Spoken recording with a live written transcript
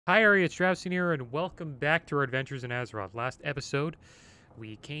Hi, Ari, it's Travis here, and welcome back to our adventures in Azeroth. Last episode,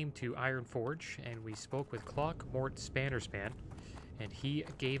 we came to Ironforge, and we spoke with Clock Mort Spannerspan, and he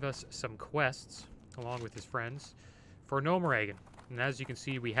gave us some quests, along with his friends, for Gnomeregan. And as you can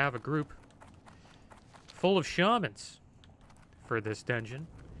see, we have a group full of shamans for this dungeon,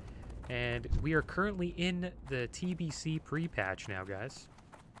 and we are currently in the TBC pre-patch now, guys.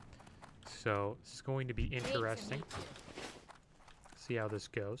 So, this is going to be interesting. See how this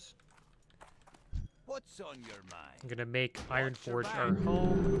goes. What's on your mind? I'm gonna make Ironforge our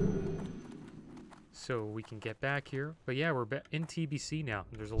home so we can get back here. But yeah, we're in TBC now.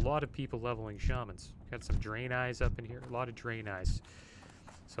 There's a lot of people leveling shamans. Got some drain eyes up in here. A lot of drain eyes.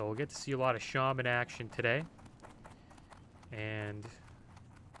 So we'll get to see a lot of shaman action today. And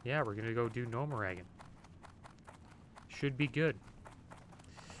yeah, we're gonna go do Gnomeregan. Should be good.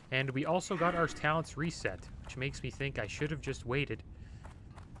 And we also got our talents reset, which makes me think I should have just waited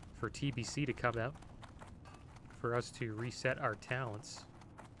for TBC to come out for us to reset our talents.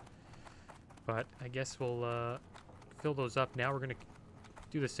 But I guess we'll fill those up now. We're going to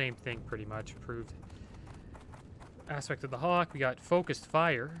do the same thing pretty much. Improved aspect of the hawk. We got focused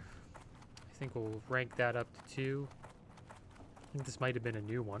fire. I think we'll rank that up to 2. I think this might have been a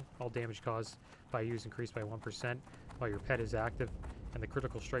new one. All damage caused by use increased by 1% while your pet is active, and the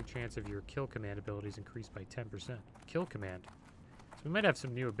critical strike chance of your kill command abilities increased by 10%. Kill command. So we might have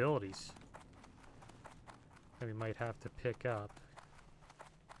some new abilities that we might have to pick up.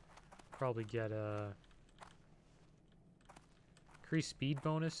 Probably get a increased speed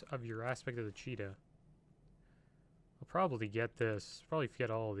bonus of your aspect of the cheetah. I'll probably get this. Probably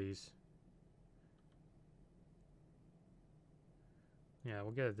get all of these. Yeah,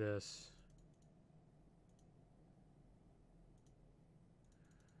 we'll get this.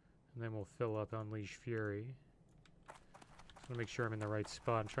 And then we'll fill up Unleash Fury. Just want to make sure I'm in the right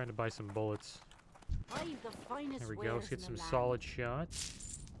spot. I'm trying to buy some bullets. There we go. Let's get some solid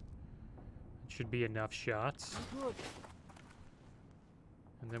shots. It should be enough shots.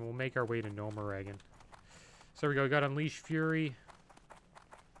 And then we'll make our way to Gnomeregan. So there we go. We got Unleash Fury.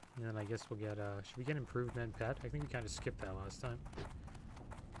 And then I guess we'll get, should we get Improved Men Pet? I think we kind of skipped that last time.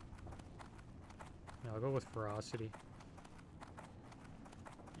 No, I'll go with Ferocity.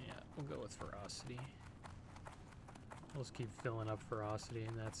 Yeah, we'll go with Ferocity. We'll just keep filling up Ferocity,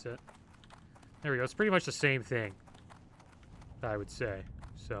 and that's it. There we go. It's pretty much the same thing, I would say.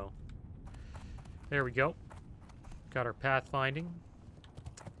 So, there we go. Got our pathfinding.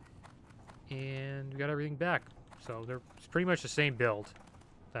 And we got everything back. So, it's pretty much the same build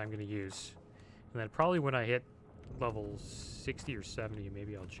that I'm going to use. And then probably when I hit level 60 or 70,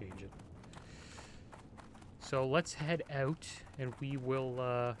 maybe I'll change it. So, let's head out, and we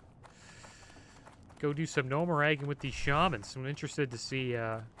will go do some Gnomeregan with these shamans. I'm interested to see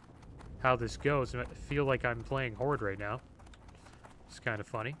how this goes. I feel like I'm playing Horde right now. It's kind of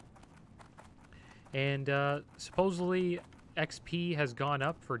funny. And supposedly XP has gone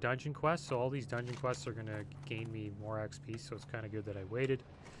up for dungeon quests, so all these dungeon quests are going to gain me more XP, so it's kind of good that I waited.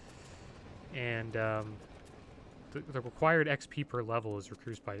 And the required XP per level is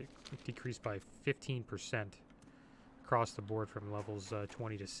decreased by 15% across the board from levels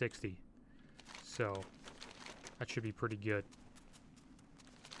 20 to 60. So that should be pretty good.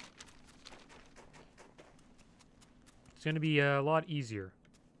 It's going to be a lot easier.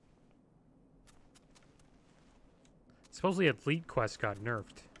 Supposedly Elite Quest got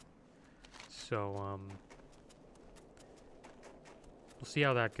nerfed. So, we'll see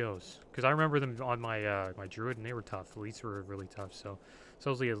how that goes. Because I remember them on my my Druid, and they were tough. Elites were really tough, so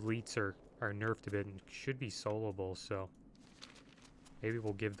supposedly Elites are nerfed a bit and should be soloable, so maybe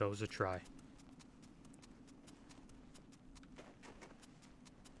we'll give those a try.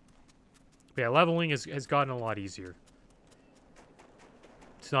 But yeah, leveling has gotten a lot easier.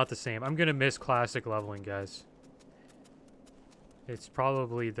 It's not the same. I'm going to miss classic leveling, guys. It's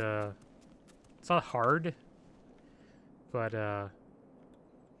probably it's not hard, but I'd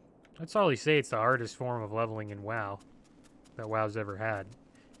probably say it's the hardest form of leveling in WoW that WoW's ever had.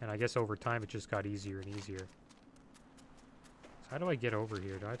 And I guess over time it just got easier and easier. So how do I get over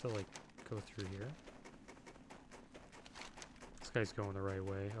here? Do I have to, like, go through here? This guy's going the right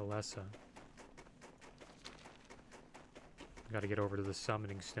way. Alessa. Gotta get over to the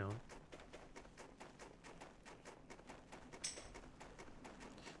summoning stone.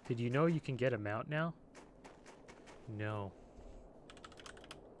 Did you know you can get a mount now? No.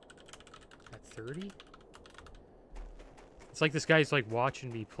 At 30? It's like this guy's like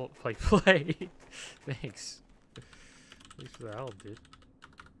watching me play. Thanks. Thanks for the help, dude.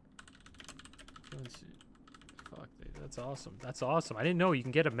 Let's see. Fuck, That's awesome. That's awesome. I didn't know you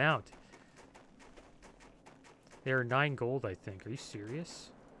can get a mount. They are 9 gold, I think. Are you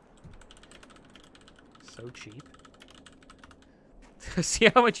serious? So cheap.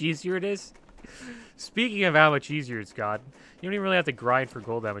 See how much easier it is? Speaking of how much easier it's gotten, you don't even really have to grind for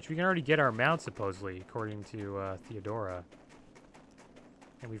gold that much. We can already get our mount, supposedly, according to Theodora.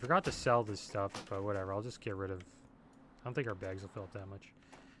 And we forgot to sell this stuff, but whatever. I'll just get rid of... I don't think our bags will fill up that much.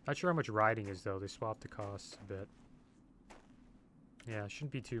 Not sure how much riding is, though. They swapped the costs a bit. Yeah,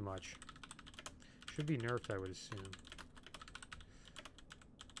 shouldn't be too much. Should be nerfed, I would assume.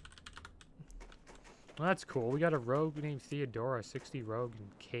 Well, that's cool. We got a rogue named Theodora, 60 rogue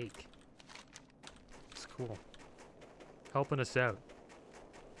and cake. It's cool. Helping us out.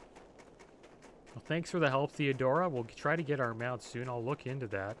 Well, thanks for the help, Theodora. We'll try to get our mount soon. I'll look into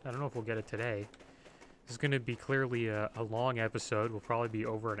that. I don't know if we'll get it today. This is going to be clearly a long episode. We'll probably be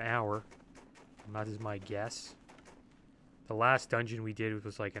over an hour. That is my guess. The last dungeon we did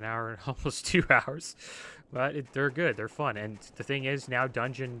was like an hour and almost 2 hours. But they're good. They're fun. And the thing is, now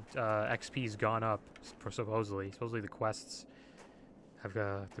dungeon XP's gone up, supposedly. Supposedly the quests have...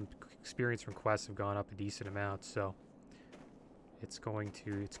 the experience from quests have gone up a decent amount, so... It's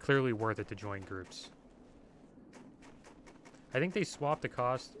clearly worth it to join groups. I think they swapped the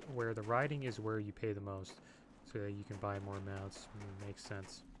cost where the riding is where you pay the most. So that you can buy more mounts. Makes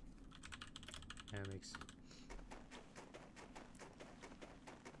sense. Yeah, it makes...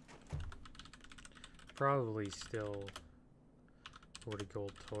 Probably still 40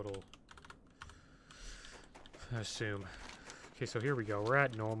 gold total. I assume. Okay, so here we go. We're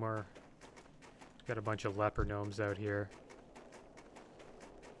at Gnomer. Got a bunch of leper gnomes out here.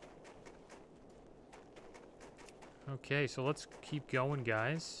 Okay, so let's keep going,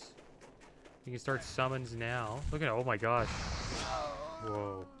 guys. We can start summons now. Look at it. Oh my gosh.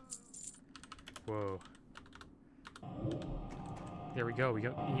 Whoa. Whoa. There we go.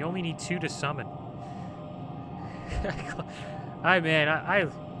 You only need 2 to summon. Hi,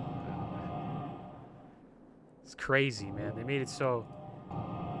 man. It's crazy, man. They made it so...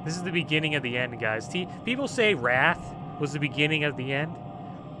 This is the beginning of the end, guys. People say Wrath was the beginning of the end.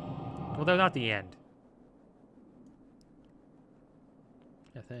 Well, they're not the end.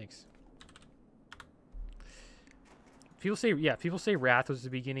 Yeah, thanks. People say Wrath was the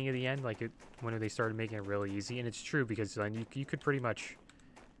beginning of the end, like when they started making it really easy, and it's true because then you could pretty much,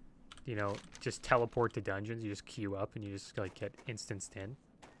 you know, just teleport to dungeons. You just queue up and you just like get instanced in.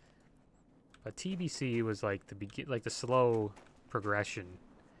 But TBC was like the slow progression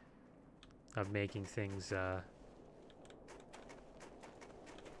of making things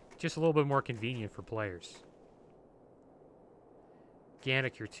just a little bit more convenient for players.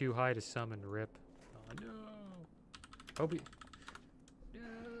 Gannick, you're too high to summon. Rip. Oh no.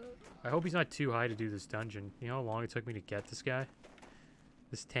 I hope he's not too high to do this dungeon. You know how long it took me to get this guy?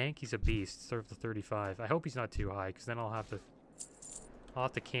 This tank, he's a beast. Serve the 35. I hope he's not too high, because then I'll have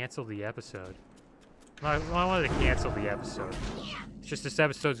to cancel the episode. I wanted to cancel the episode. It's just this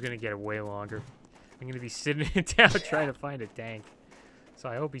episode's gonna get way longer. I'm gonna be sitting down trying to find a tank. So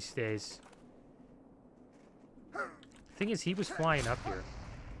I hope he stays. Thing is, he was flying up here.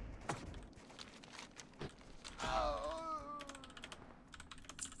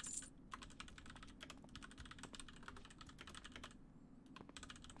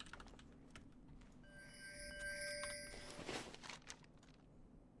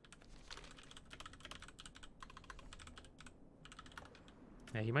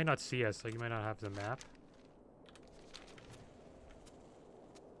 Yeah, he might not see us, like he might not have the map.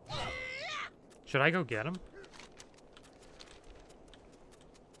 Should I go get him?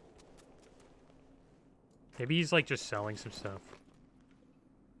 Maybe he's like just selling some stuff.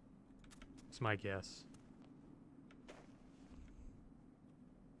 That's my guess.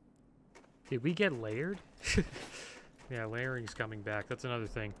 Did we get layered? Yeah, layering's coming back. That's another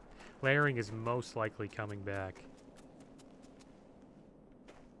thing. Layering is most likely coming back.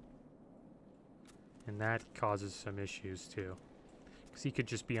 And that causes some issues too. Because he could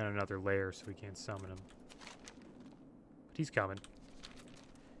just be on another layer so we can't summon him. But he's coming.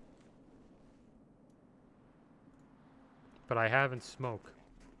 But I haven't smoke.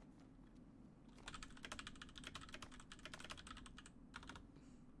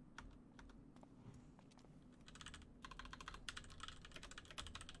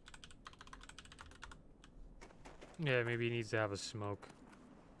 Yeah, maybe he needs to have a smoke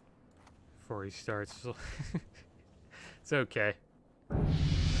before he starts. It's okay.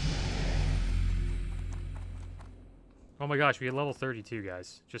 Oh my gosh, we had level 32,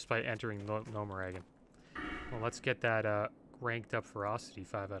 guys, just by entering Gnomeregan. Well, let's get that ranked up ferocity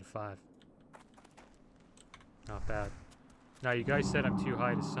 5 out of 5. Not bad. Now, you guys said I'm too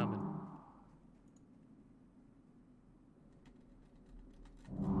high to summon.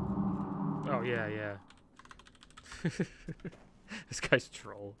 Oh, yeah, yeah. This guy's a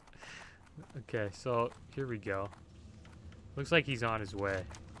troll. Okay, so here we go. Looks like he's on his way,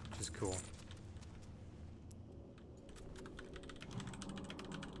 which is cool.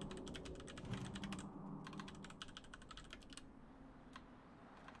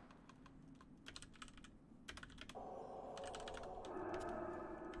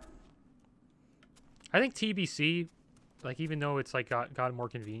 I think TBC, like, even though it's like gotten more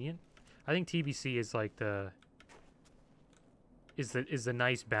convenient, I think TBC is like the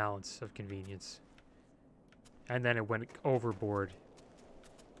nice balance of convenience. And then it went overboard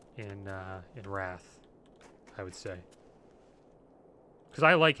in Wrath, I would say. Because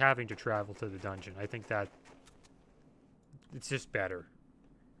I like having to travel to the dungeon. I think that it's just better,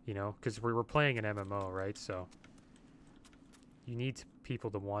 you know? Because we were playing an MMO, right? So you need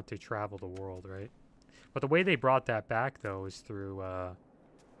people to want to travel the world, right? But the way they brought that back, though, is through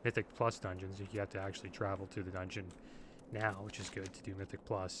Mythic Plus dungeons. You have to actually travel to the dungeon now, which is good to do Mythic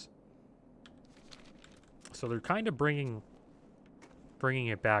Plus. So they're kind of bringing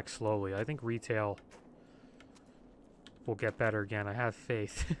it back slowly. I think retail will get better again. I have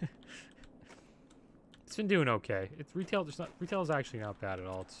faith. It's been doing okay. Retail is actually not bad at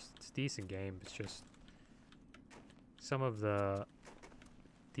all. It's a decent game. It's just some of the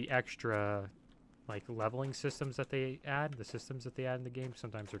extra like leveling systems that they add, the systems that they add in the game,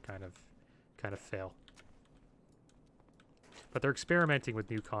 sometimes are kind of fail. But they're experimenting with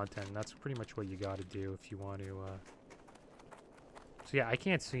new content, and that's pretty much what you got to do if you want to. So yeah, I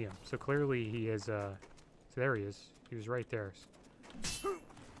can't see him. So clearly he is. So there he is. He was right there. So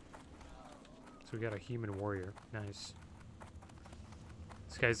we got a human warrior. Nice.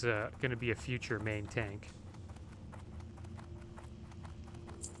 This guy's gonna be a future main tank.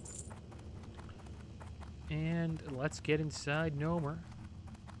 And let's get inside Gnomer.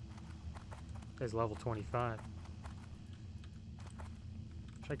 Guy's level 25.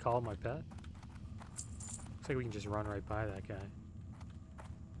 Should I call him my pet? Looks like we can just run right by that guy.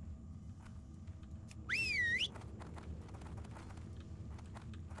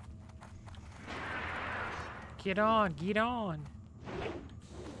 Get on, get on.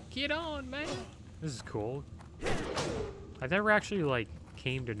 Get on, man. This is cool. I've never actually, like,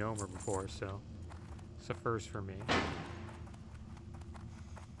 came to Gnomer before, so it's a first for me.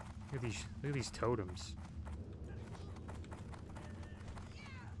 Look at these totems.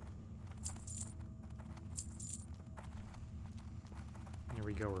 Here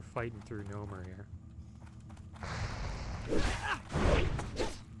we go, we're fighting through Gnomer here.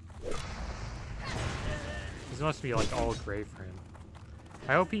 This must be like all great for him.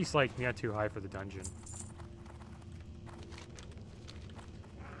 I hope he's like not too high for the dungeon.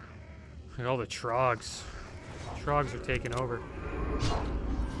 Look at all the trogs. Trogs are taking over.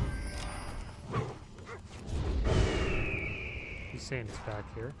 He's saying it's back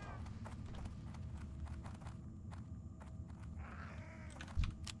here.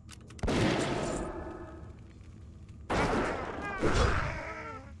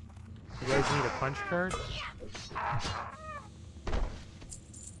 You guys need a punch card?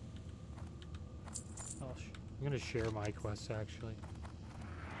 I'm gonna share my quests actually.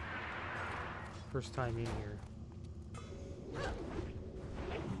 First time in here.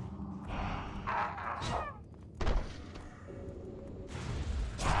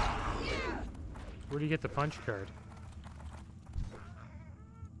 Where do you get the punch card?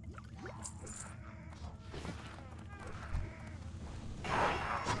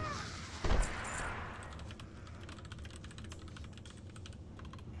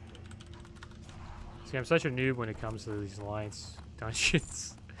 See, I'm such a noob when it comes to these alliance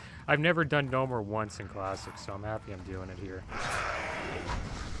dungeons. I've never done Gnomer once in Classic, so I'm happy I'm doing it here.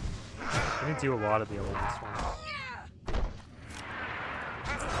 I didn't do a lot of the alliance ones.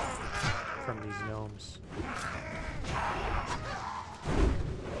 From these gnomes.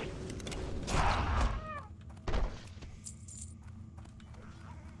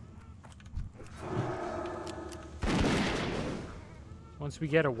 Once we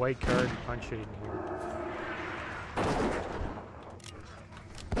get a white card, punch it in here.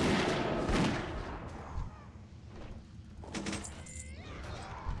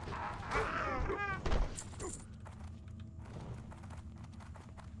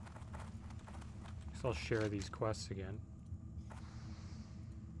 So I'll share these quests again.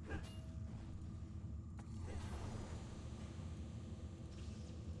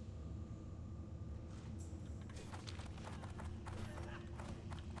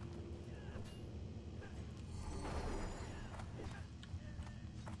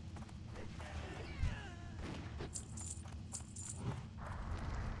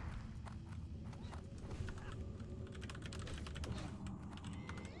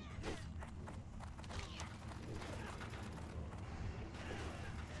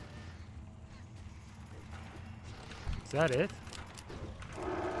 Is that it?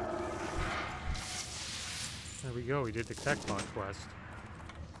 There we go, we did the Tecton quest.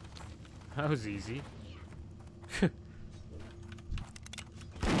 That was easy.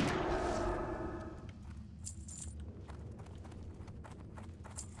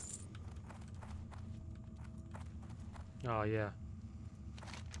 Oh, yeah.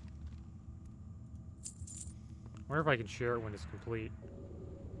 I wonder if I can share it when it's complete.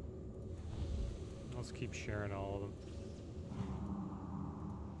 Let's keep sharing all of them.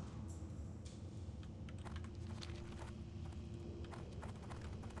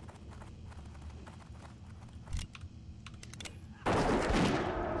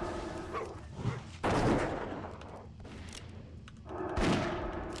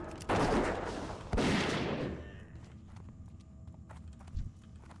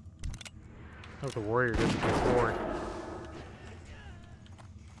 Hope the warrior doesn't get bored.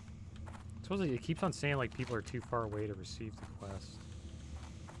 Supposedly it keeps on saying like people are too far away to receive the quest.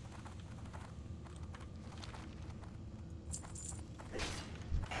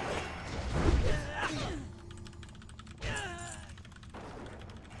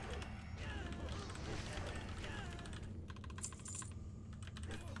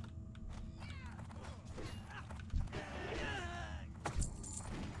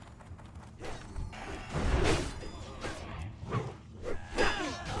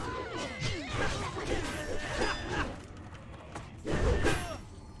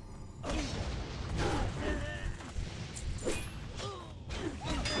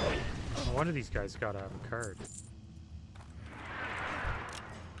 One of these guys gotta have a card.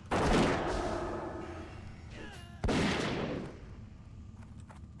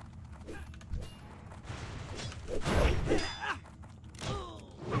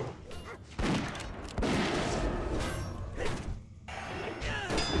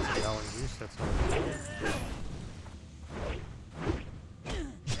 That's all.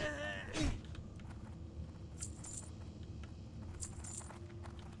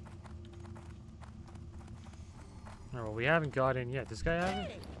 Oh, well, we haven't got in yet. This guy haven't?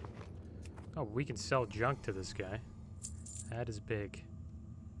 Oh, we can sell junk to this guy. That is big.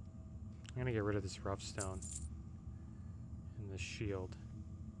 I'm gonna get rid of this rough stone and this shield.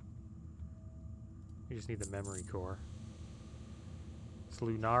 We just need the memory core. It's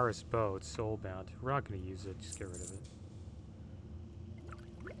Lunaris bow. It's soulbound. We're not gonna use it. Just get rid of it.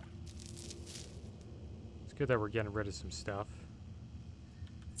 It's good that we're getting rid of some stuff.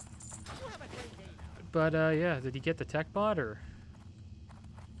 But, yeah, did he get the tech bot, or?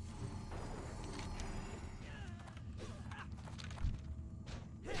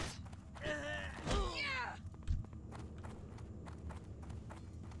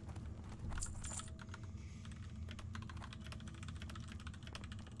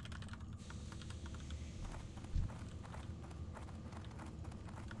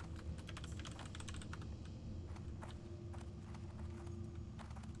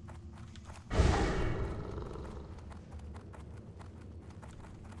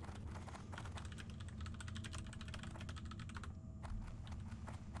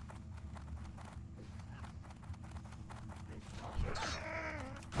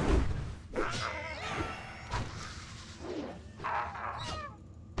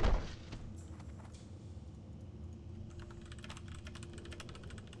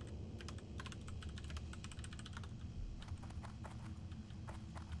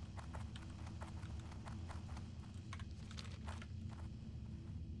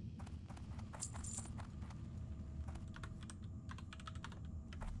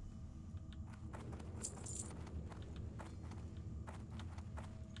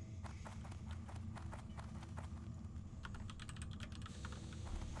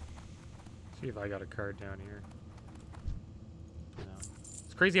 See if I got a card down here. No.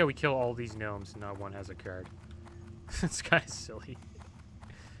 It's crazy how we kill all these gnomes and not one has a card. This guy's silly.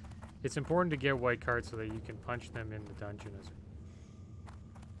 It's important to get white cards so that you can punch them in the dungeon.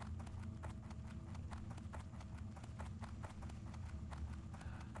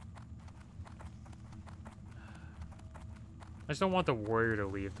 I just don't want the warrior to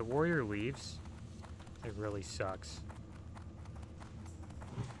leave. If the warrior leaves, it really sucks.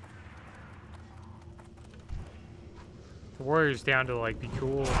 The warrior's down to like be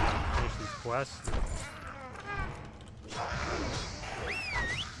cool and finish these quests.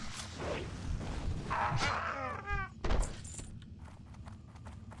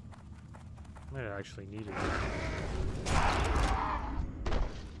 Might have actually needed it.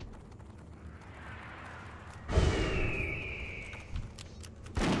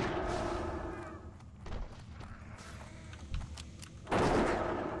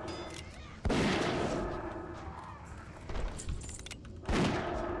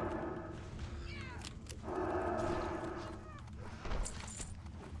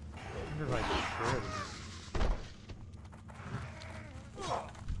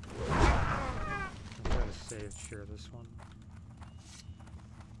 save share this one.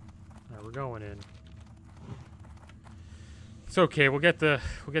 Alright, we're going in. It's okay, we'll get the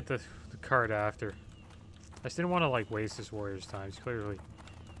card after. I just didn't want to like waste this warrior's time. He's clearly.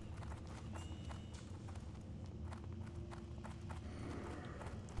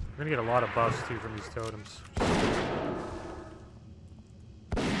 We're gonna get a lot of buffs too from these totems.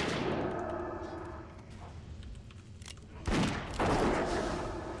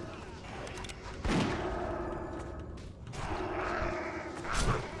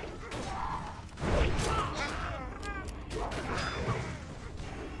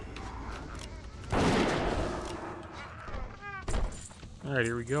 Alright,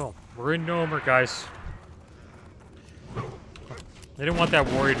 here we go. We're in Gnomer, guys. They didn't want that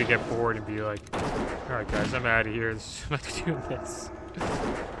warrior to get bored and be like, alright guys, I'm out of here. I'm not doing this.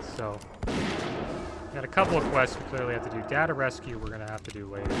 So, got a couple of quests we clearly have to do. Data rescue we're going to have to do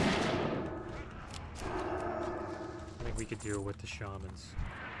later. I think we could do it with the shamans.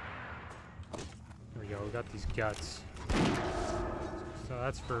 There we go, we got these guts. So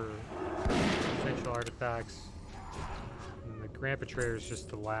that's for essential artifacts. And the Grand Betrayer is just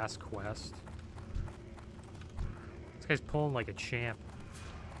the last quest. This guy's pulling like a champ.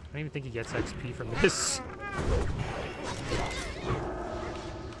 I don't even think he gets XP from this.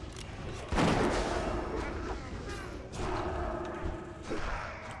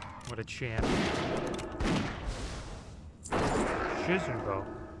 What a champ. Shizunbo.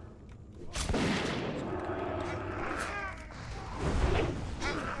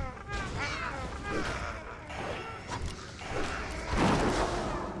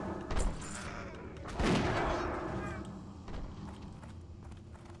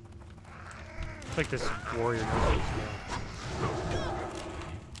 Looks like this warrior knows what he's doing.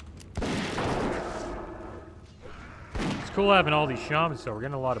 It's cool having all these shamans though. We're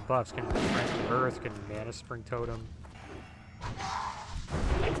getting a lot of buffs. Getting Strength of Earth, getting Mana Spring Totem.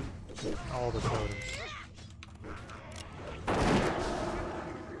 All the totems.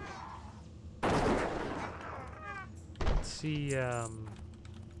 Let's see, there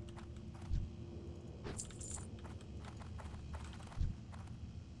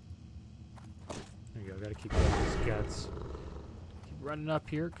you go, gotta keep getting these guts. Keep running up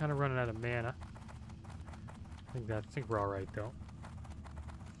here, kind of running out of mana. I think we're alright though.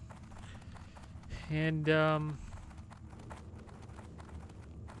 And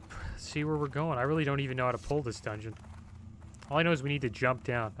see where we're going. I really don't even know how to pull this dungeon. All I know is we need to jump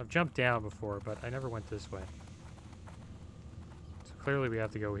down. I've jumped down before, but I never went this way. So clearly we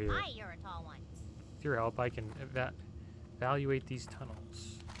have to go here. Hi, you're a tall one. With your help, I can evaluate these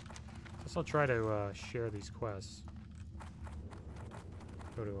tunnels. Guess I'll try to share these quests.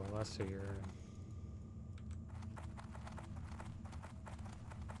 Go to Alessa here.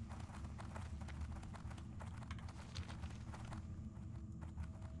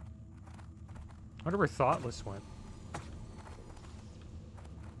 I wonder where Thoughtless went.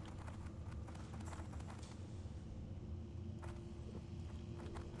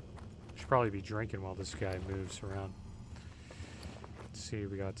 Should probably be drinking while this guy moves around. Let's see,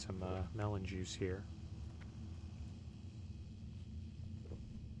 we got some melon juice here.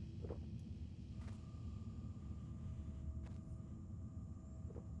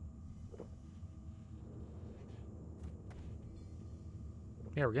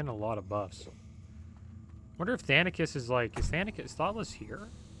 Yeah, we're getting a lot of buffs. Wonder if Thanicus is like, is Thoughtless here?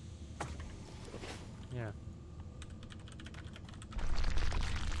 Yeah.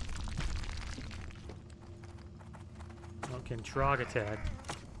 Okay, Trog attack.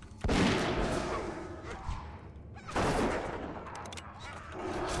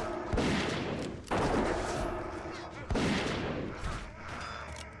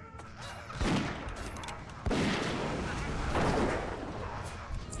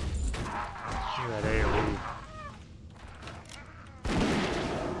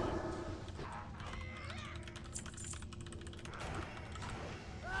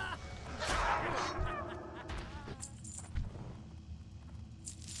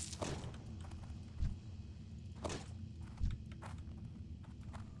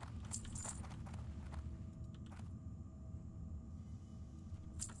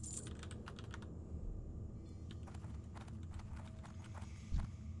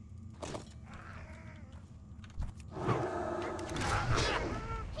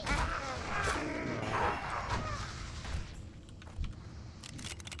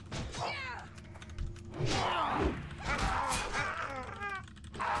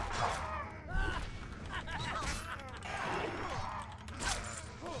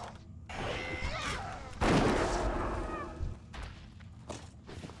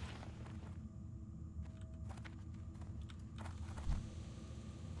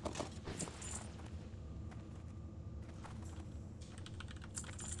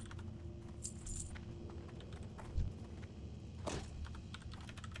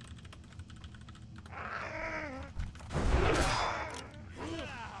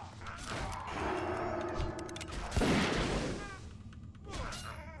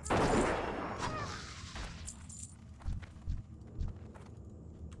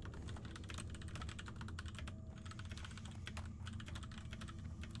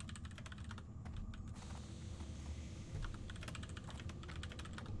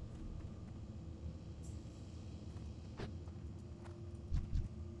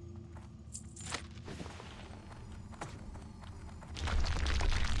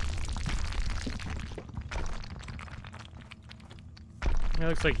 It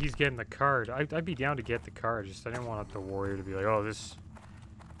looks like he's getting the card. I'd be down to get the card. Just I didn't want the warrior to be like, oh, this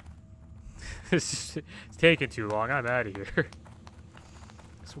is it's taking too long. I'm out of here.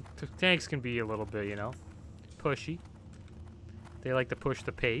 So tanks can be a little bit, you know, pushy. They like to push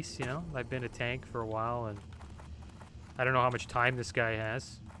the pace, you know. I've been a tank for a while, and I don't know how much time this guy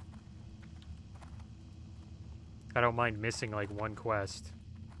has. I don't mind missing like one quest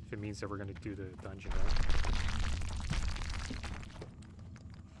if it means that we're gonna do the dungeon, right?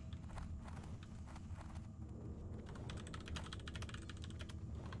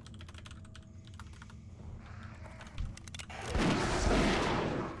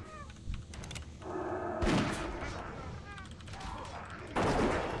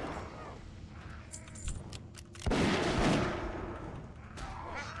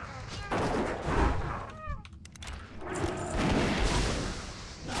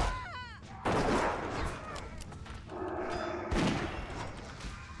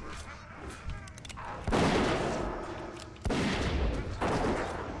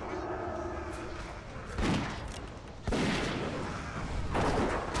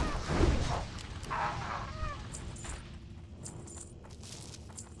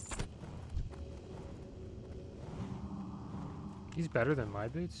 He's better than my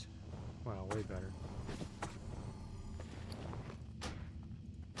boots? Wow, way better.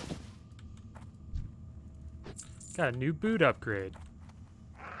 Got a new boot upgrade.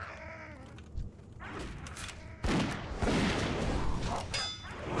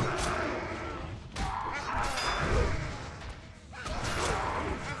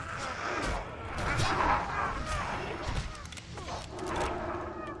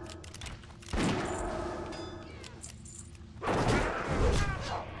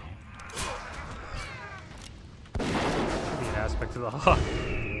 To the hawk.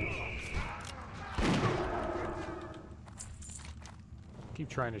 Keep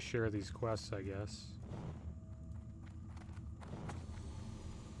trying to share these quests, I guess.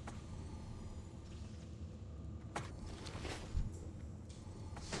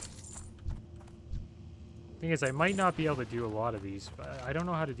 Thing is, I might not be able to do a lot of these, but I don't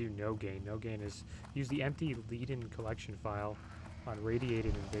know how to do no gain. No gain is use the empty lead-in collection file on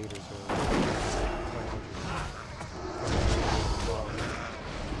radiated invaders.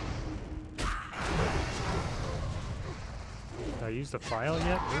 Did I use the file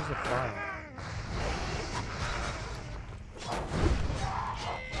yet? Where's the file?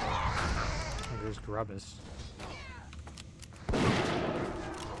 Oh, there's Grubbus.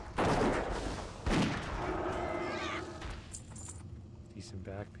 Decent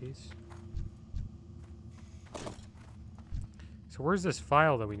back piece. So where's this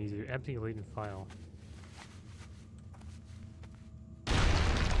file that we need to empty lead-in file?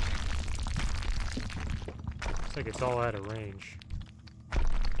 Looks like it's all out of range.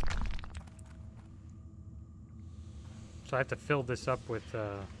 So I have to fill this up with,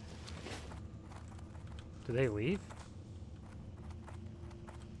 do they leave?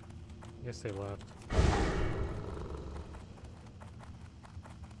 I guess they left.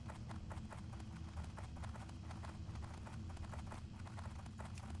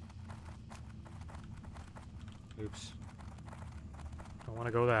 Oops. Don't want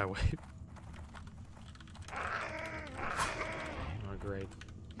to go that way. Oh, great.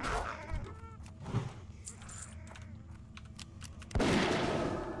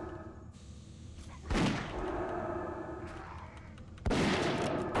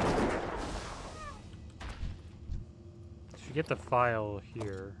 Should get the file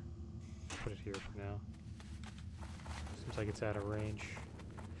here. Put it here for now. Seems like it's out of range.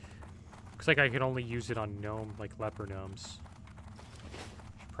 Looks like I can only use it on gnome, like leper gnomes.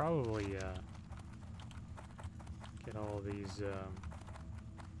 Should probably get all of these.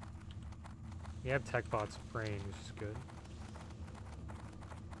 We have TechBot's brain, which is good.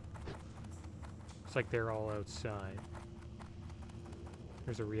 Looks like they're all outside.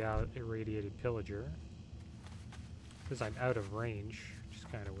 There's a irradiated pillager. Says I'm out of range, which is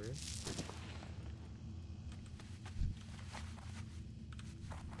kind of weird.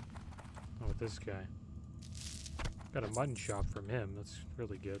 Oh, with this guy. Got a mutton chop from him. That's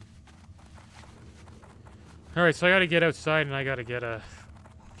really good. Alright, so I gotta get outside and I gotta get a...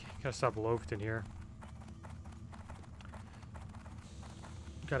 Gotta stop loafed in here.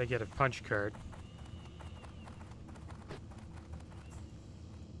 Gotta get a punch card.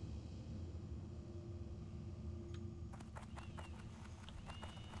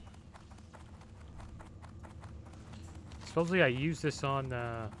 Supposedly I use this on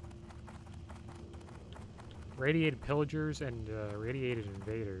radiated pillagers and radiated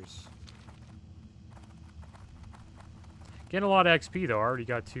invaders. Getting a lot of XP though. I already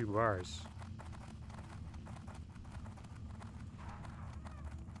got 2 bars.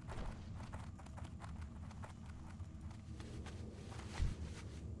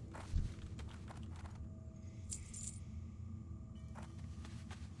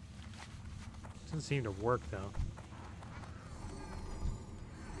 Doesn't seem to work though.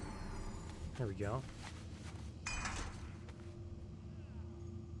 There we go.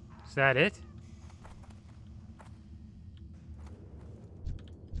 Is that it?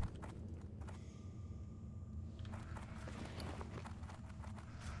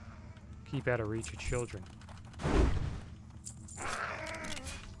 Keep out of reach of children.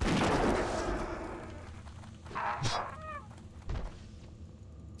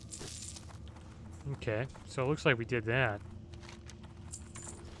 Okay, so it looks like we did that.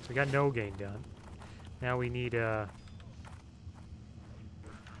 So we got no gain done. Now we need we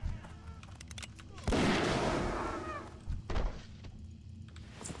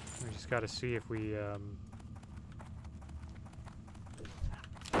just got to see if we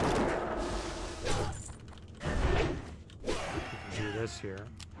do this here.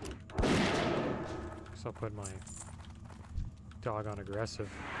 So I'll put my dog on aggressive.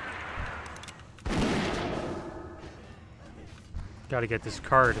 Gotta get this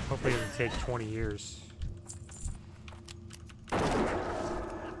card. Hopefully it doesn't take 20 years.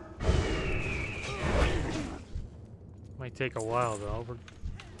 Might take a while though.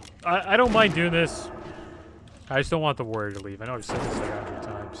 I don't mind doing this. I just don't want the warrior to leave. I know I've said this like 100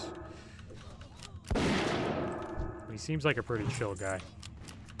 times. But he seems like a pretty chill guy.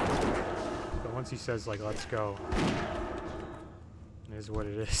 But once he says like, let's go, it is what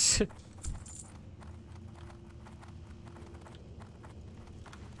it is.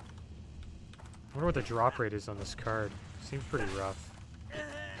 I wonder what the drop rate is on this card. Seems pretty rough. Got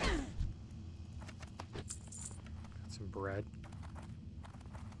some bread.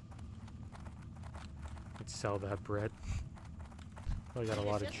 Let's sell that bread. Probably got a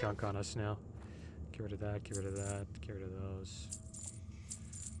lot of junk on us now. Get rid of that, get rid of that, get rid of those.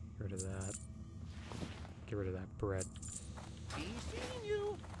 Get rid of that. Get rid of that bread. Be seeing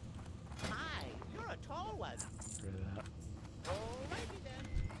you. Hi, you're a tall one. Get rid of that. Alrighty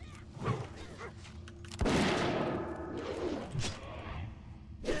then.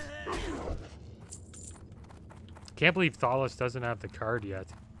 Can't believe Thales doesn't have the card yet.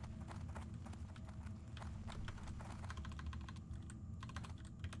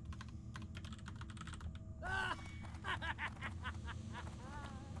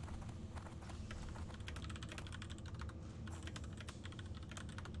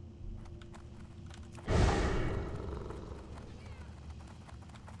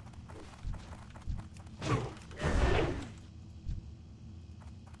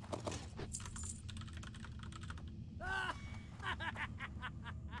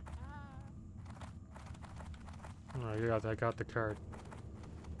 Oh, I got the card.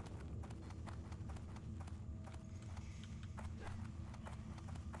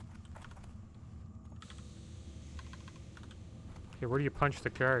 Okay, where do you punch the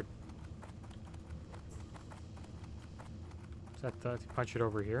card? Is that you punch it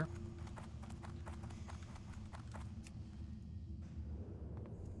over here?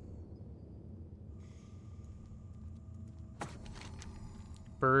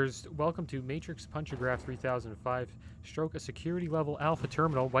 Burst, welcome to Matrix Punchograph 3005. Stroke a security level alpha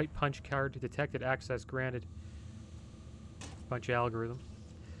terminal. White punch card detected. Access granted. Punch algorithm.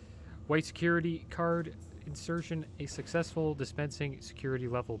 White security card insertion. A successful dispensing security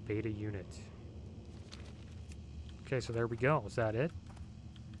level beta unit. Okay, so there we go. Is that it?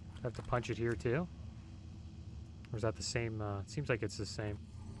 I have to punch it here too? Or is that the same? It seems like it's the same.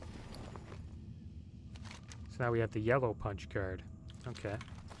 So now we have the yellow punch card. Okay,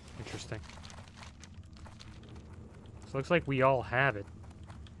 interesting. So looks like we all have it.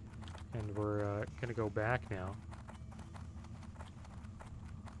 And we're gonna go back now.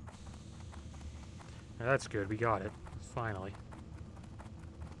 Now that's good, we got it. Finally.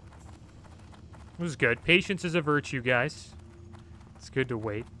 It was good. Patience is a virtue, guys. It's good to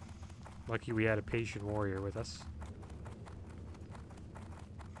wait. Lucky we had a patient warrior with us.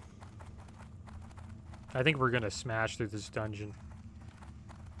 I think we're gonna smash through this dungeon.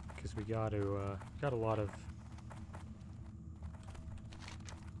 Because we got to, got a lot of...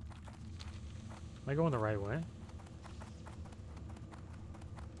 Am I going the right way?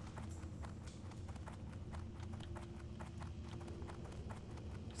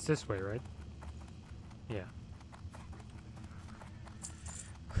 It's this way, right? Yeah.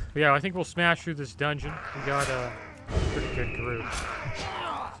 Yeah, I think we'll smash through this dungeon. We got a pretty good group.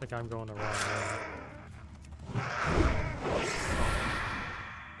 I think I'm going the wrong way.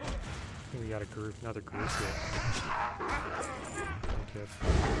 We got a group, another group here. Okay,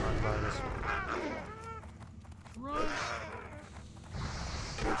 run by this one. Run!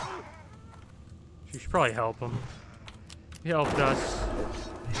 She should probably help him. He helped us.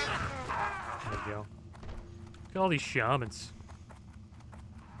 There we go. Look at all these shamans.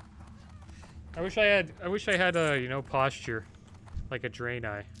 I wish I had a, you know, posture like a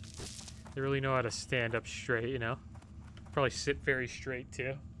Draenei. They really know how to stand up straight, you know? Probably sit very straight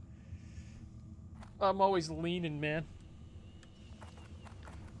too. I'm always leaning, man.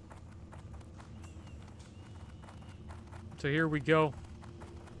 So here we go.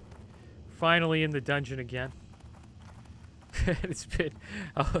 Finally in the dungeon again. It's been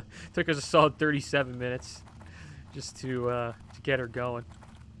took us a solid 37 minutes just to get her going.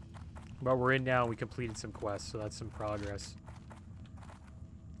 But we're in now and we completed some quests, so that's some progress.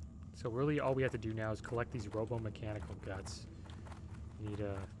 So really all we have to do now is collect these robo-mechanical guts. We need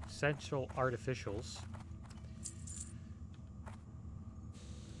essential artificials.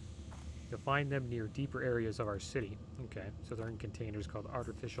 You'll find them near deeper areas of our city. Okay, so they're in containers called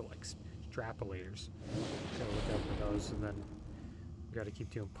artificial extrapolators. Gotta look out for those, and then we gotta keep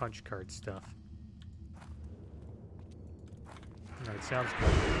doing punch card stuff. Alright, sounds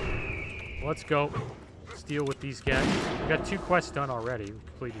good. Let's go. Let's deal with these guys. We got 2 quests done already. We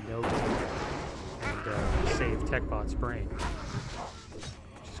completed No Game and saved TechBot's brain,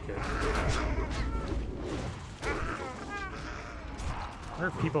 which is good. I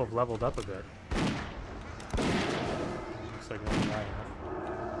heard people have leveled up a bit. Looks like only I have.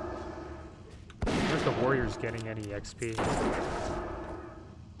 Where's the warriors getting any XP?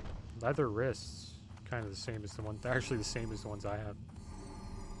 Leather wrists, kind of the same as the one. Actually, the same as the ones I have.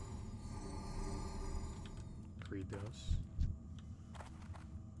 Read those.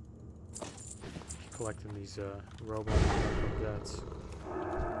 Keep collecting these robo guts.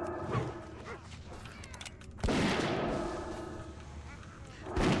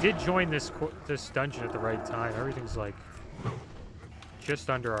 We did join this dungeon at the right time. Everything's like just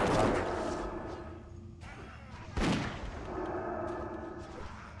under our level.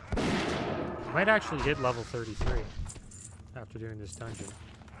 Might actually hit level 33 after doing this dungeon.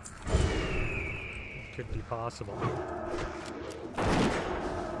 Could be possible.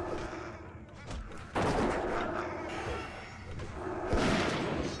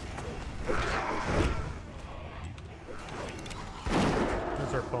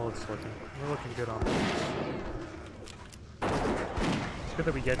 How's our bullets looking? We're looking good on bullets. It's good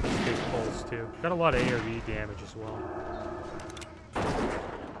that we get these big pulls too. Got a lot of AoE damage as well.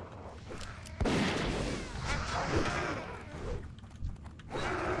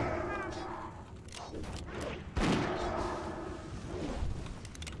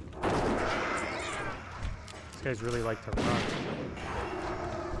 These guys really like to run.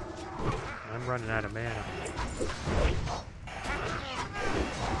 I'm running out of mana.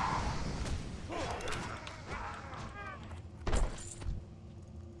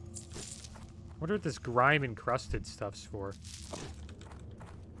 Wonder what this grime encrusted stuff's for.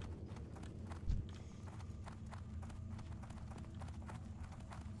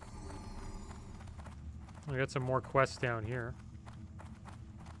 We got some more quests down here.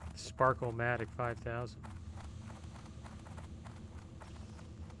 Sparkle-matic 5000.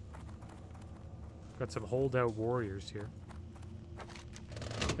 Got some holdout warriors here.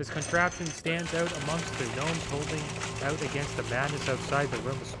 This contraption stands out amongst the gnomes, holding out against the madness outside the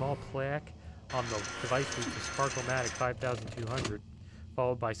room. A small plaque on the device reads the Sparkle-matic 5200,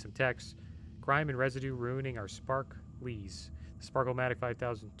 followed by some text. Grime and residue ruining our sparklies. The Sparkle-matic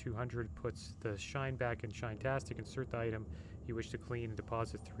 5200 puts the shine back in Shine-tastic. Insert the item you wish to clean and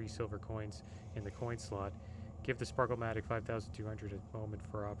deposit 3 silver coins in the coin slot. Give the Sparkle-matic 5200 a moment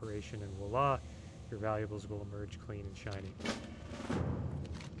for operation, and voila! Your valuables will emerge clean and shiny.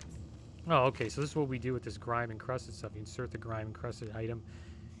 Oh, okay, so this is what we do with this grime-encrusted stuff. You insert the grime-encrusted item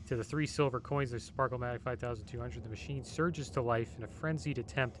to the 3 silver coins of Sparkle-matic 5200. The machine surges to life in a frenzied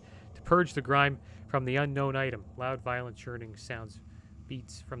attempt to purge the grime from the unknown item. Loud, violent churning sounds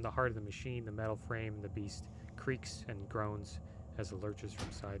beats from the heart of the machine. The metal frame and the beast creaks and groans as it lurches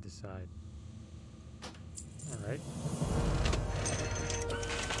from side to side. All right.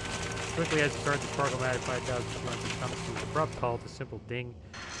 Quickly as it starts, the Sparkle-matic 5200 comes to an abrupt halt. A simple ding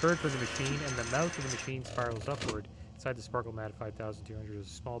heard from the machine, and the mouth of the machine spirals upward. Inside the Sparkle-matic 5200 is a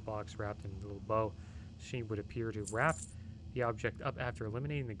small box wrapped in a little bow. The machine would appear to wrap the object up after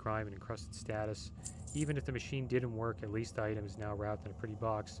eliminating the grime and encrusted status. Even if the machine didn't work, at least the item is now wrapped in a pretty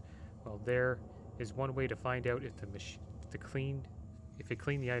box. Well, there is one way to find out if it cleaned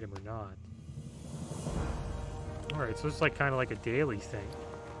the item or not. All right, so it's like kind of like a daily thing.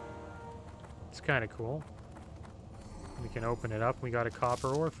 It's kind of cool. We can open it up. We got a copper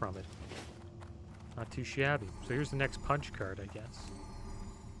ore from it. Not too shabby. So here's the next punch card, I guess.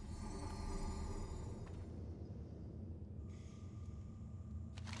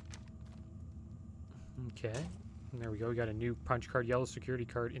 Okay. And there we go. We got a new punch card. Yellow security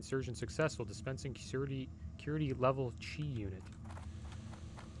card. Insertion successful. Dispensing security level chi unit.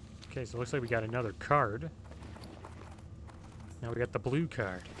 Okay, so it looks like we got another card. Now we got the blue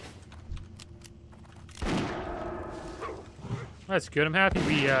card. That's good. I'm happy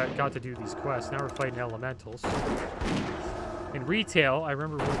we got to do these quests. Now we're fighting elementals. In retail, I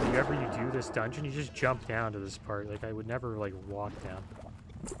remember whenever you do this dungeon, you just jump down to this part. Like, I would never, like, walk down.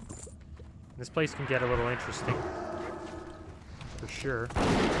 This place can get a little interesting. For sure.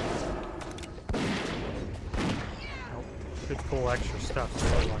 Oh, could pull extra stuff, so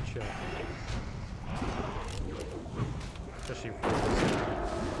I watch out. Especially for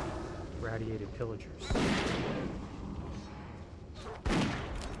these radiated pillagers.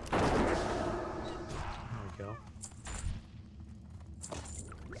 There we go.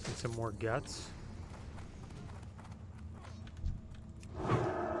 Get some more guts.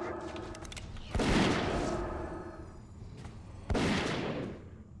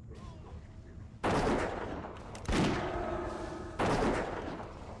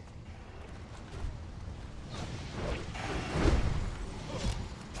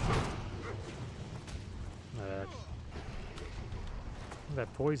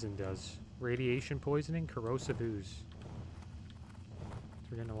 That poison does. Radiation poisoning, corrosive ooze.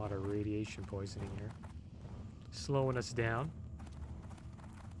 We're getting a lot of radiation poisoning here. Slowing us down.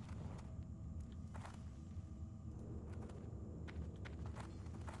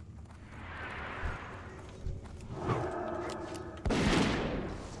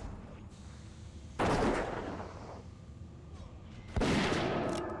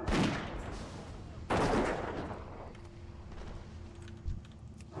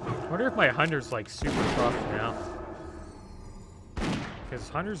 I wonder if my hunter's like super buff now. Because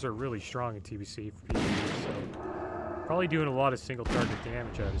hunters are really strong in TBC for PvE, so probably doing a lot of single target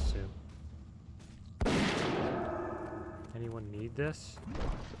damage, I'd assume. Anyone need this?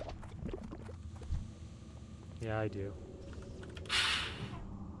 Yeah, I do.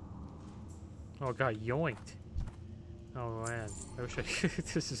 Oh, it got yoinked. Oh man, I wish I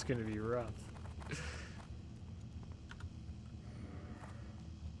this is gonna be rough.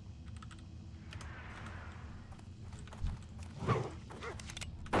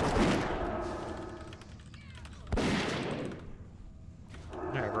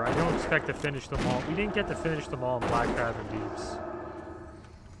 Expect to finish them all. We didn't get to finish them all in Black Cavern Deeps.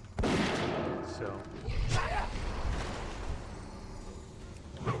 So.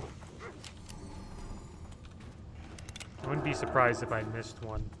 I wouldn't be surprised if I missed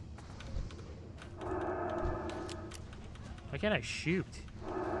one. Why can't I shoot?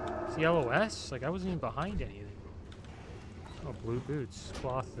 It's the LOS? Like, I wasn't even behind anything. Oh, blue boots.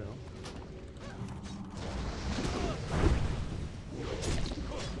 Cloth, though.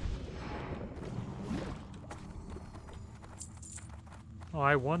 Oh,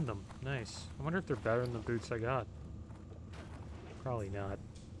 I won them. Nice. I wonder if they're better than the boots I got. Probably not.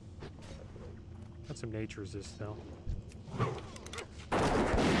 Got some nature resist, though.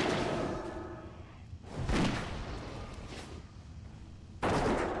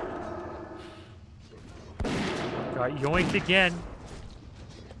 Got yoinked again.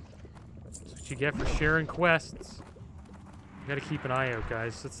 That's what you get for sharing quests. You gotta keep an eye out,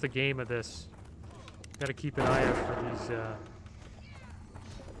 guys. That's the game of this. You gotta keep an eye out for these,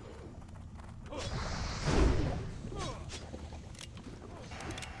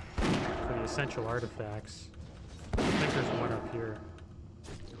 essential artifacts. I think there's one up here.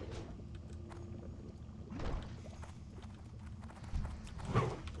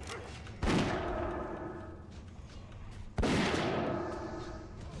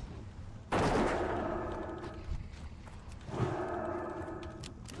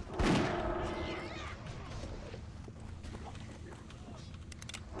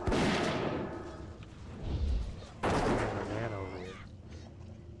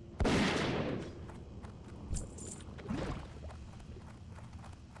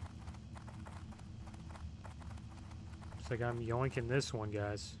 Like I'm yoinking this one,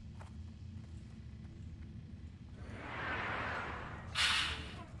 guys.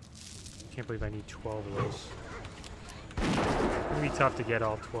 Can't believe I need 12 of those. It's gonna be tough to get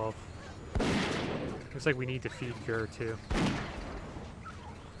all 12. Looks like we need to feed Gur too.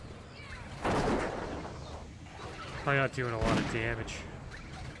 Probably not doing a lot of damage.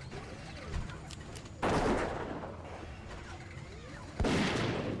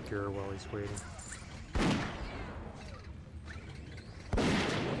 Gur while he's waiting.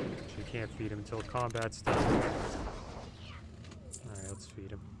 You can't feed him until combat's done. Alright, let's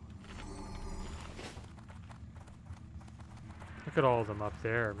feed him. Look at all of them up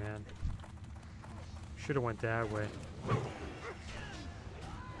there, man. Should have went that way.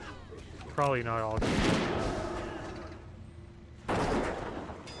 Probably not all good.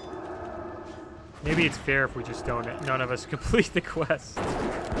 Maybe it's fair if we just don't, none of us complete the quest.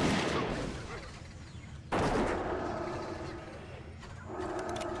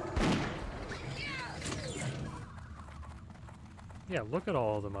 Yeah, look at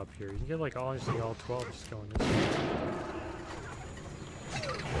all of them up here. You can get like honestly all 12 just going this way.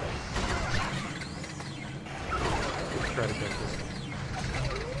 Let's try to get this.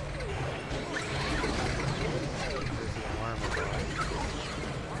 There's the alarm over there.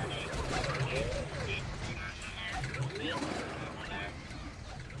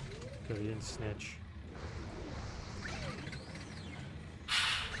 Good, he didn't snitch.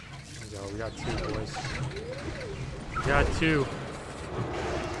 There we go, we got 2 boys. We got 2.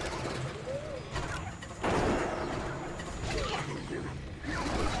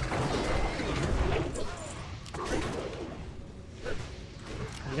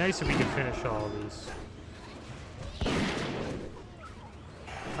 It'd be nice if we could finish all of these.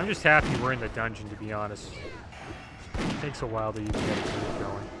 I'm just happy we're in the dungeon, to be honest. It takes a while to even get it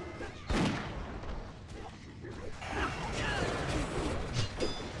going.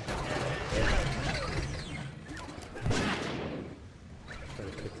 Try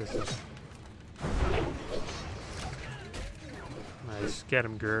to pick this up. Nice. Get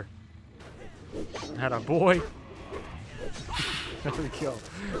him, Gur. Had a boy. There we go.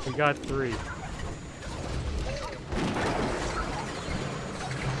 We got 3.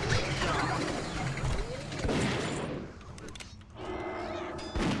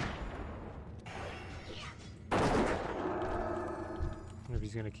 If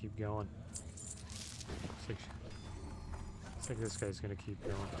he's gonna keep going. Looks like this guy's gonna keep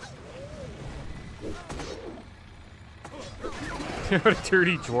going. What a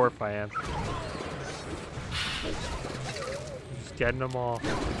dirty dwarf I am. Just getting them all.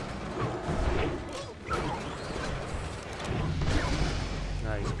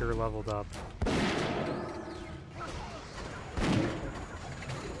 Nice, Gur leveled up.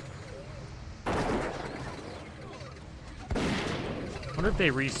 I wonder if they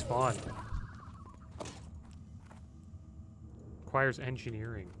respawn. Requires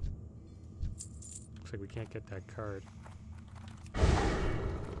engineering. Looks like we can't get that card.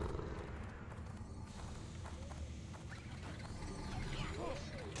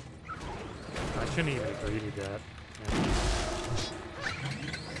 I shouldn't even have greeted that. Yeah.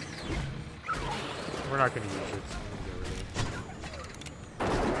 We're not going to use it. So I'm gonna get rid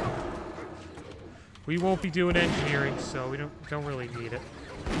of it. We won't be doing engineering, so we don't really need it.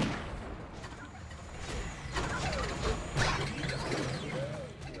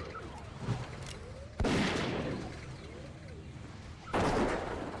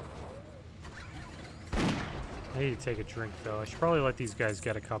 I need to take a drink, though. I should probably let these guys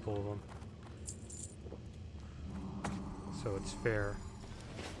get a couple of them. So it's fair.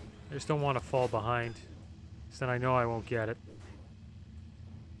 I just don't want to fall behind. Because then I know I won't get it.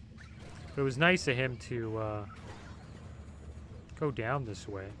 But it was nice of him to go down this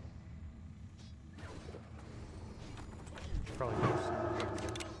way. Should probably move some.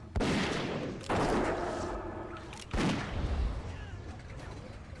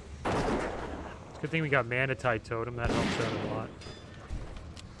 It's a good thing we got Manatite Totem. That helps out a lot.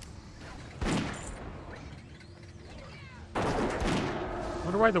 I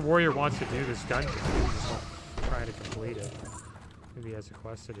wonder why the warrior wants to do this dungeon. He's just trying to complete it. Maybe he has a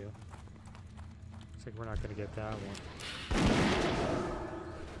quest to do. Looks like we're not going to get that one.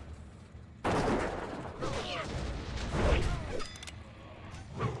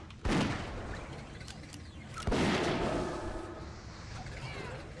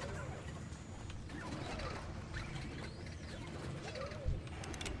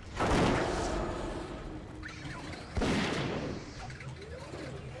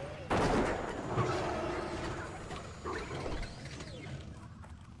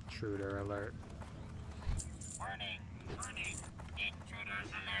 Intruder alert. Warning. Intruders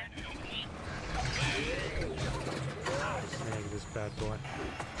alert. Snag this bad boy.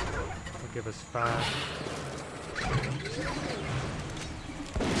 He'll give us 5. I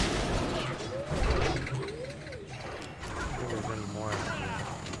don't think there's any more out here.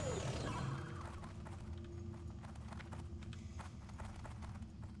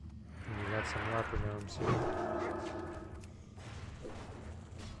 And we got some leper gnomes here.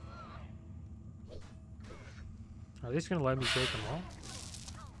 Are they just gonna let me take them all?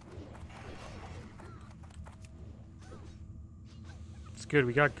 It's good,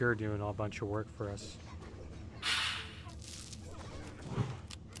 we got Gur doing a bunch of work for us.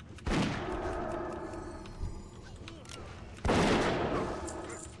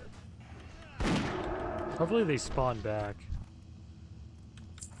 Hopefully they spawn back.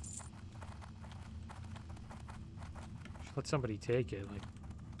 Just let somebody take it. Like,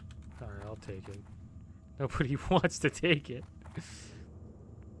 alright, I'll take it. Nobody wants to take it.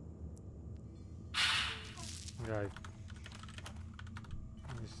 Okay.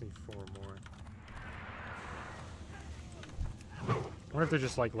 I just need 4 more. I wonder if they're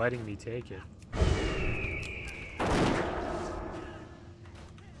just like letting me take it.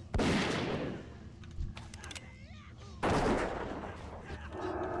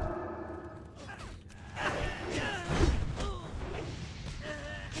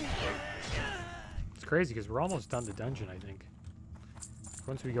 Crazy because we're almost done the dungeon, I think.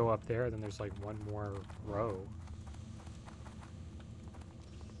 Once we go up there, then there's like one more row.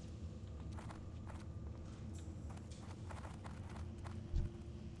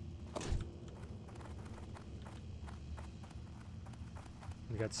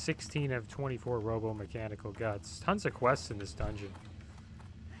 We got 16 of 24 robo-mechanical guts. Tons of quests in this dungeon.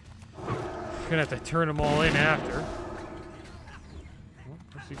 Gonna have to turn them all in after. Oh,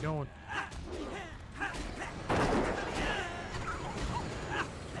 where's he going?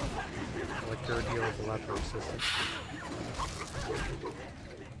 Deal with the leper assistant.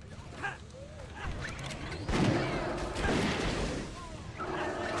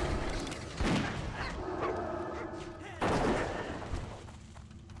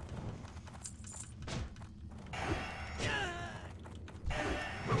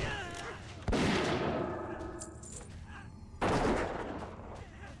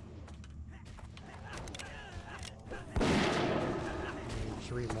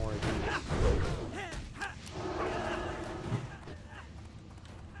 Three more of these.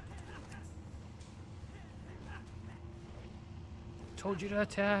 Told you to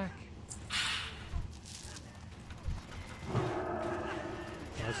attack.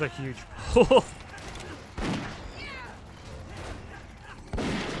 That's a huge pull.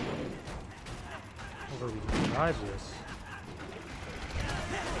 Hopefully we can survive this.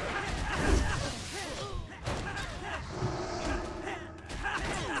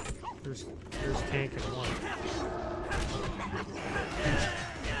 There's tank and one.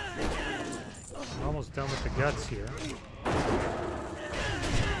 We're almost done with the guts here.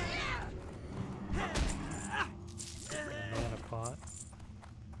 Mana pot.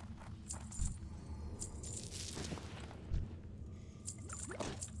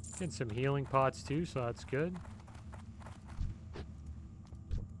 Getting some healing pots too, so that's good.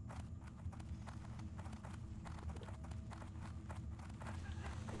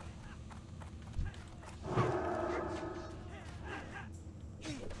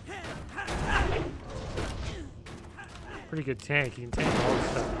 Pretty good tank. You can tank all this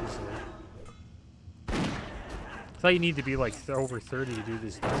stuff easily. I thought you need to be like over 30 to do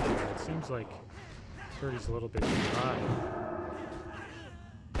this dungeon, but it seems like 30 is a little bit too high.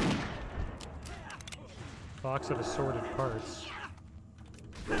 Box of assorted parts.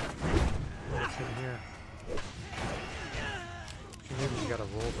 What's in here? So maybe you gotta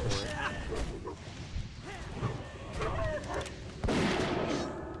roll for it.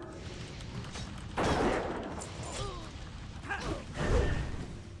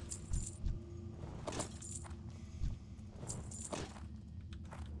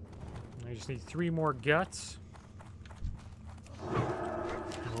 I just need 3 more guts.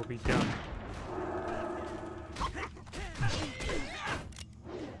 And we'll be done.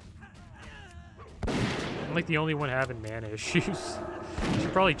 I'm like the only one having mana issues. I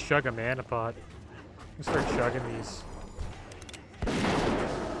should probably chug a mana pot. I'm gonna start chugging these.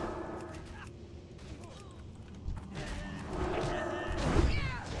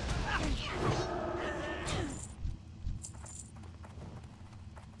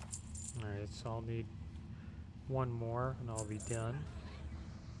 Alright, so I'll need 1 more and I'll be done.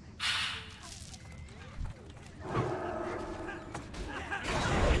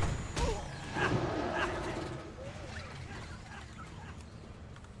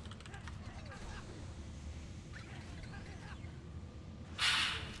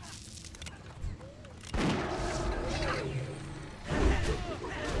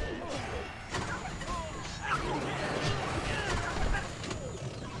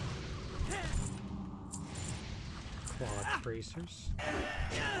 Bracers.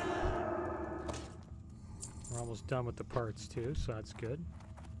 We're almost done with the parts too, so that's good.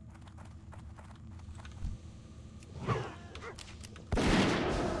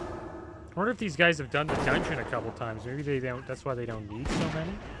 I wonder if these guys have done the dungeon a couple times. Maybe they don't. That's why they don't need so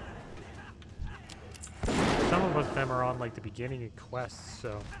many. Some of them are on like the beginning of quests,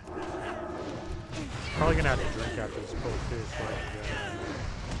 so probably gonna have to drink after this pull too, so I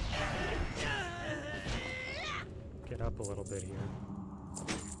can get up a little bit here.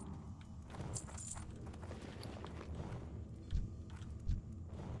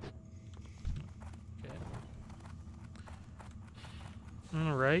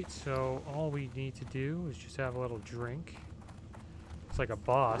 Alright, so all we need to do is just have a little drink. It's like a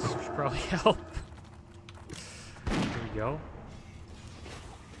boss, which should probably help. There we go.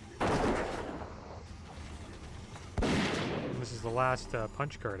 And this is the last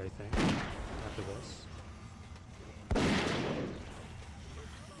punch card, I think, after this.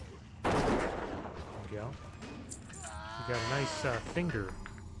 There we go. We got a nice finger.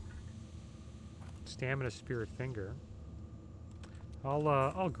 Stamina Spirit Finger.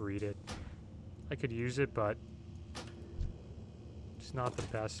 I'll greet it. I could use it, but it's not the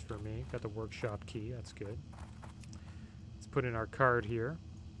best for me. Got the workshop key, that's good. Let's put in our card here.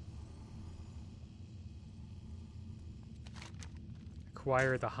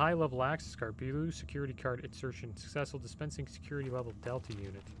 Acquire the high level access card, blue security card insertion, successful dispensing security level Delta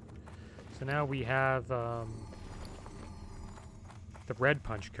unit. So now we have the red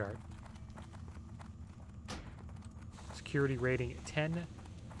punch card. Security rating 10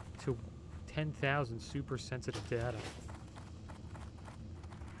 to 10,000 super sensitive data.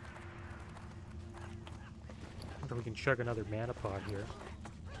 I wonder if we can chug another mana pod here.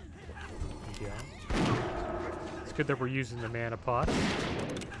 Yeah. It's good that we're using the mana pod.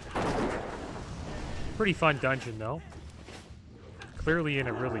 Pretty fun dungeon though. Clearly in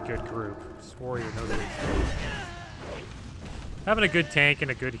a really good group. This warrior knows what he's doing. Having a good tank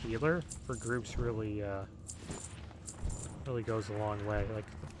and a good healer for groups really goes a long way. Like,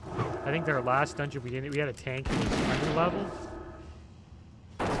 I think their last dungeon we had a tank that was under-leveled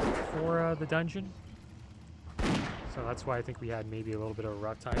for the dungeon. So that's why I think we had maybe a little bit of a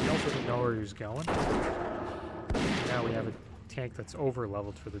rough time. We also didn't know where he was going. Now we have a tank that's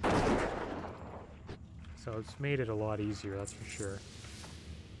over-leveled for the dungeon. So it's made it a lot easier, that's for sure.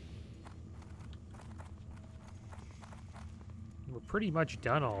 We're pretty much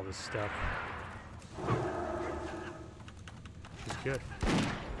done all this stuff. Good.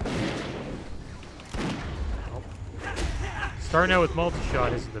 Oh. Starting out with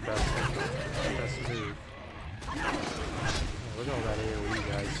multi-shot isn't the best move. Oh, look at all that AoE,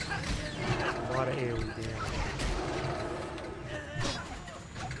 guys. A lot of AoE damage.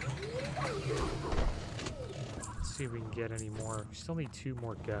 Let's see if we can get any more. We still need 2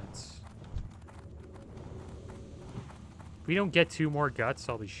 more guts. If we don't get 2 more guts,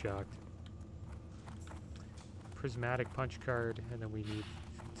 I'll be shocked. Prismatic punch card, and then we need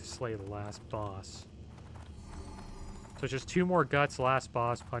to slay the last boss. So just 2 more guts, last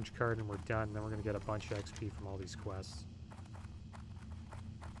boss, punch card, and we're done. Then we're going to get a bunch of XP from all these quests.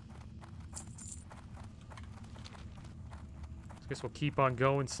 I guess we'll keep on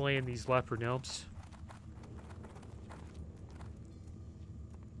going, slaying these leper gnomes.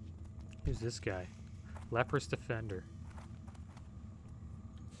 Who's this guy? Leprous Defender.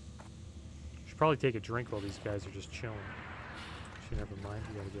 Probably take a drink while these guys are just chilling. Actually, never mind.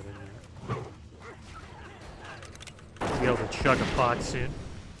 We gotta get in there. Be able to chug a pot soon.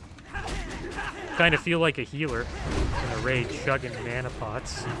 Kind of feel like a healer in a raid, chugging mana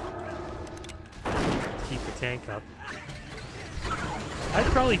pots to keep the tank up. I'd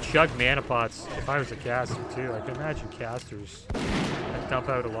probably chug mana pots if I was a caster too. I can imagine casters that dump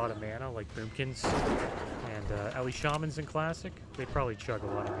out a lot of mana, like Boomkins and Ellie Shamans in Classic. They'd probably chug a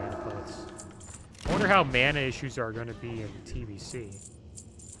lot of mana pots. I wonder how mana issues are going to be in TBC.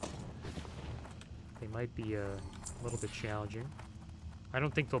 They might be a little bit challenging. I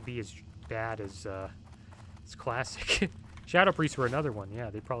don't think they'll be as bad as Classic. Shadow Priests were another one. Yeah,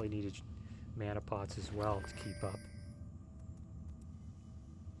 they probably needed mana pots as well to keep up.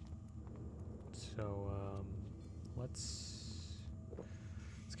 So let's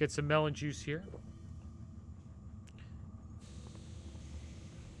get some melon juice here.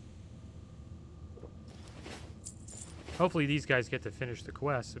 Hopefully these guys get to finish the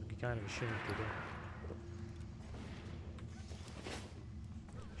quest. It'd be kind of a shame if they don't.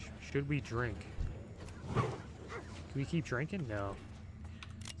 Should we drink? Can we keep drinking? No.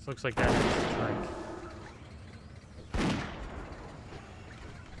 This looks like that is a drink.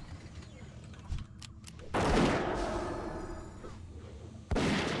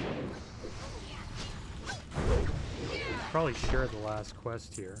 Probably share the last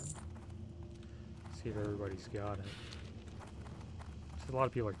quest here. See if everybody's got it. So A lot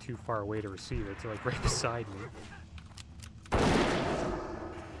of people are too far away to receive it. They're like right beside me.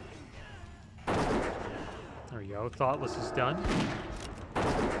 There we go. Thoughtless is done.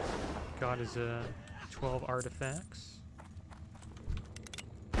 Got his 12 artifacts.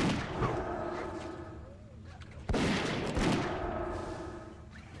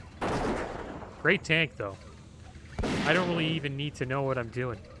 Great tank, though. I don't really even need to know what I'm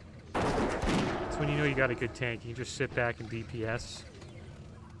doing. That's when you know you got a good tank. You can just sit back and DPS.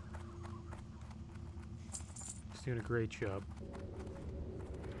 He's doing a great job.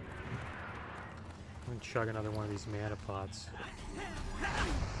 I'm gonna chug another one of these mana pots.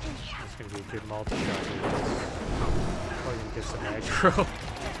 That's gonna be a good multi-shot here. Probably gonna get some aggro.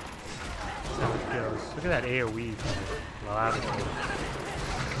 That's how it goes. Look at that AoE. Laughing.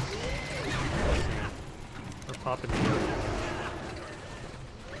 We're popping the AoE.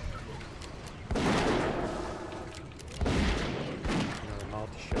 Another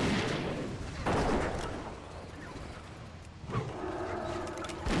multi-shot.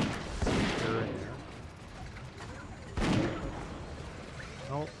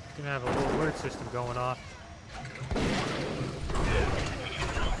 Oh, gonna have a little alert system going off.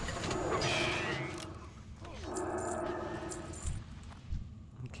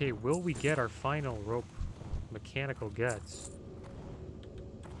 Okay, will we get our final rope mechanical guts?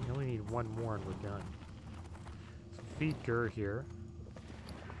 We only need one more and we're done. So feed Gur here.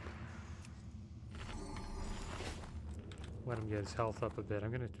 Let him get his health up a bit.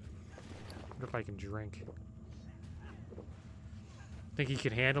 I'm gonna wonder if I can drink. Think he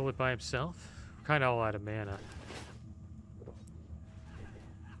can handle it by himself? We're kind of all out of mana.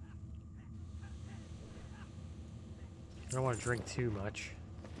 I don't want to drink too much.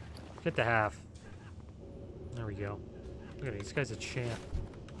 Get the half. There we go. Look at it. This guy's a champ.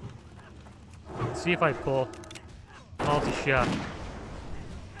 Let's see if I pull. Multi-shot.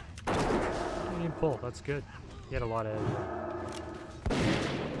 He didn't pull. That's good. He had a lot of...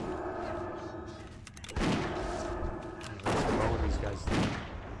 these guys down.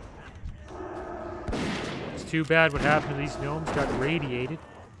 It's too bad what happened to these gnomes. Got radiated.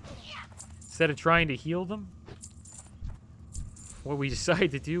 Instead of trying to heal them, what we decided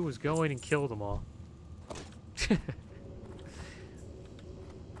to do was go in and kill them all. This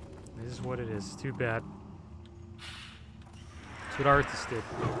is what it is. Too bad. That's what Arthas did.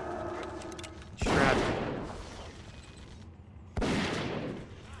 Strapped.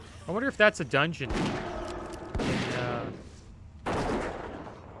 I wonder if that's a dungeon in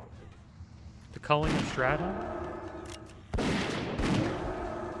the Culling of Stratholme.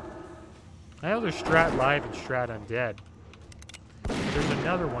 I know there's Strat Live and Strat Undead. But there's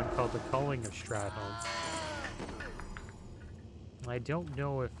another one called the Culling of Stratholme. I don't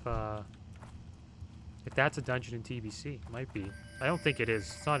know if that's a dungeon in TBC. It might be. I don't think it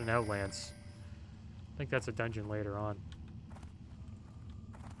is. It's not in Outlands. I think that's a dungeon later on.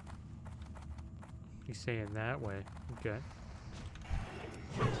 He's saying that way. Okay.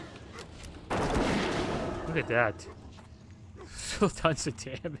 Look at that. Still tons of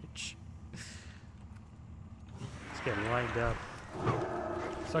damage. Let's get lined up.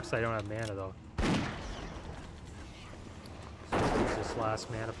 Sucks that I don't have mana though. So we'll use this last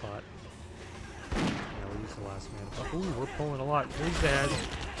mana pot. Yeah, we'll use the last mana pot. Ooh, we're pulling a lot. There's the head.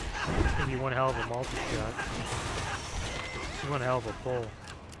 It's gonna be one hell of a multi-shot. This is one hell of a pull.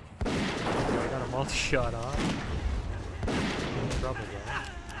 I got a multi-shot off. In trouble though.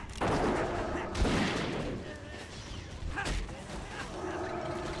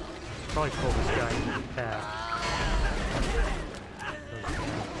 Probably pull this guy into the path.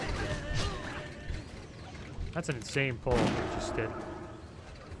 That's an insane pull we just did.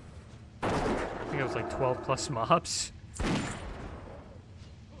 I think it was like 12 plus mobs.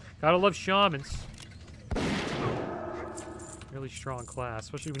 Gotta love shamans. Really strong class,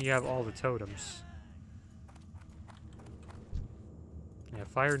 especially when you have all the totems. Yeah,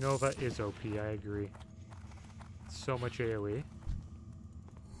 Fire Nova is OP, I agree. So much AoE.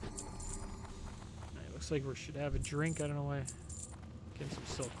 It looks like we should have a drink. I don't know why. Getting some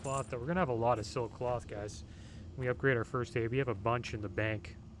silk cloth though. We're gonna have a lot of silk cloth, guys. When we upgrade our first aid. We have a bunch in the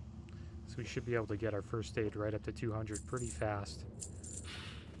bank. So we should be able to get our first aid right up to 200 pretty fast.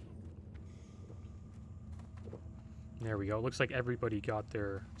 There we go. Looks like everybody got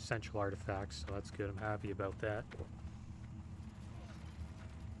their essential artifacts, so that's good. I'm happy about that.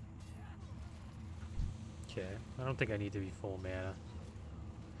 Okay. I don't think I need to be full mana.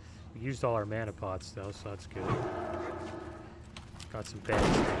 We used all our mana pots though, so that's good. Got some bad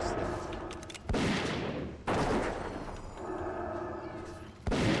space there.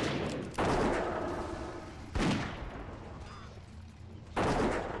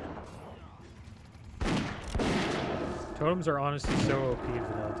 Totems are honestly so OP in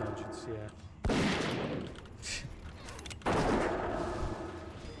vanilla dungeons, yeah.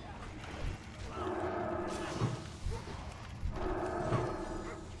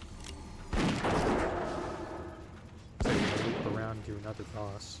 So we're gonna loop around and do another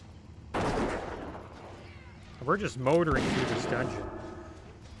boss. And we're just motoring through this dungeon.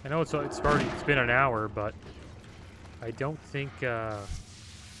 I know it's been an hour, but I don't think we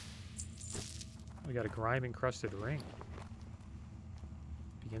got a grime-encrusted ring.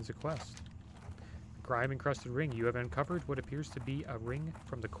 Begins a quest. Grime-encrusted ring. You have uncovered what appears to be a ring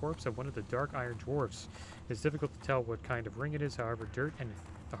from the corpse of one of the dark iron dwarfs. It's difficult to tell what kind of ring it is, however, dirt and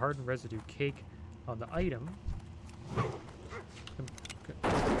the hardened residue cake on the item.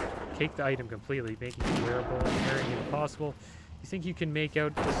 Cake the item completely, making it wearable and wearing it impossible. You think you can make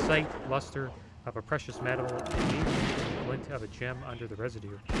out the sight, luster of a precious metal, and maybe the glint of a gem under the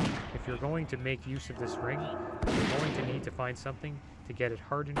residue. If you're going to make use of this ring, you're going to need to find something to get it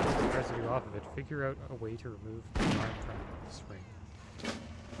hardened residue off of it. Figure out a way to remove the grime from this ring.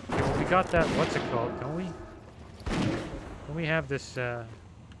 Okay, well, we got that, what's it called, don't we? Don't we have this,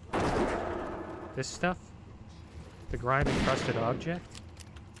 this stuff? The grime-encrusted object?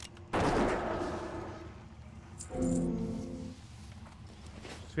 So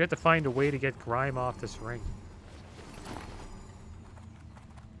we have to find a way to get grime off this ring.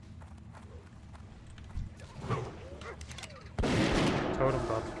 Totem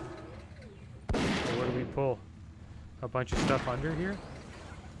buff. Well, what do we pull? A bunch of stuff under here?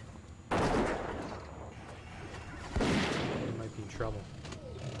 We might be in trouble.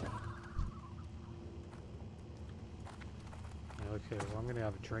 Okay, well I'm gonna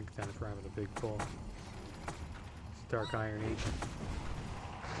have a drink then if we're having a big pull. It's a dark iron agent.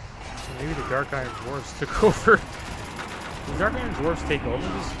 So maybe the dark iron dwarves took over. Did the dark iron dwarves take over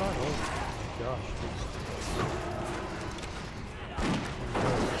this spot? Oh my gosh.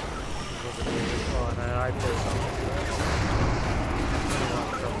 Oh, and then I put something.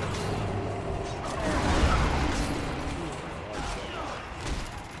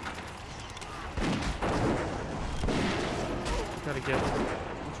 Gotta get.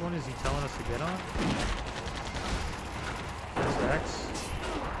 Which one is he telling us to get on? There's X.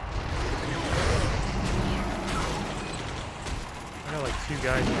 I got like 2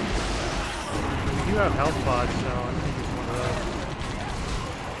 guys on. We do have health pods, so I'm gonna use one of those.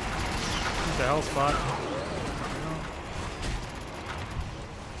 Use the health pod.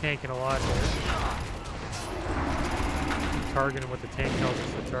 Tanking a lot here. Targeting what the tank tells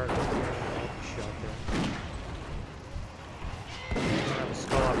us to target. Shot there. I don't have a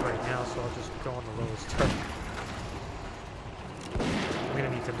skull up right now, so I'll just go on the lowest target. I'm gonna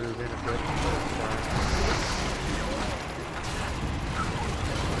need to move in a bit.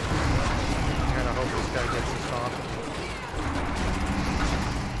 I gotta hope this guy gets us off.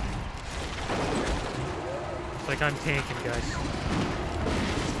 It's like I'm tanking, guys.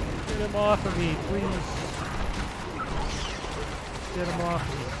 Get him off of me, please. Get him off of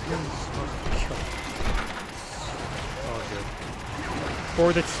me, please. Oh, good.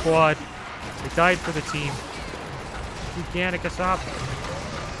 For the squad. We died for the team. Gigantic us up.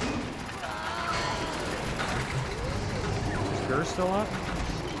 Is Gur still up?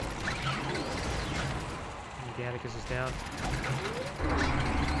 Giganticus is down.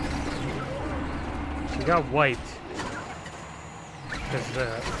 We got wiped. Because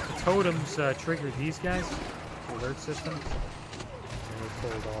the totems triggered these guys, the alert systems. And they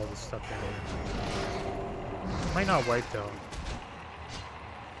pulled all this stuff down here. Might not wipe though.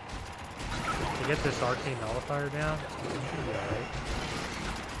 To get this arcane nullifier down, should be alright.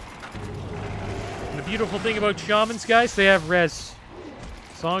 And the beautiful thing about shamans, guys, they have res.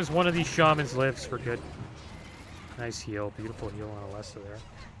 As long as one of these shamans lives, we're good. Nice heal, beautiful heal on Alessa there.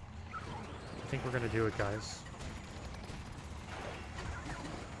 I think we're gonna do it, guys.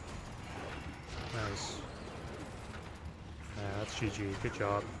 Nice. That's GG. Good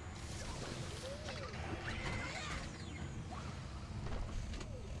job.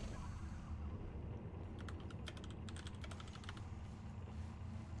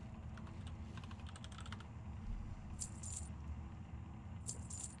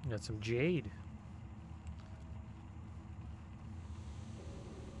 Got some jade.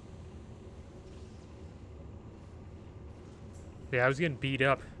 Yeah, I was getting beat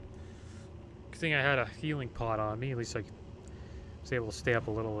up. Good thing I had a healing pot on me. At least I was able to stay up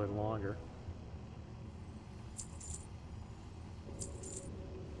a little bit longer.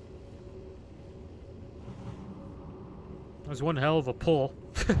 That was one hell of a pull.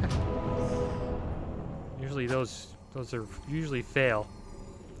 Usually those are usually fail.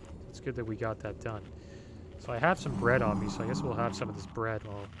 It's good that we got that done. So I have some bread on me, so I guess we'll have some of this bread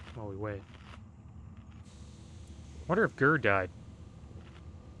while we wait. Wonder if Gur died.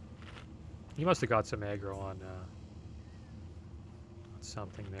 He must have got some aggro on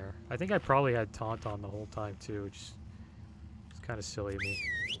something there. I think I probably had taunt on the whole time too, which is kind of silly of me.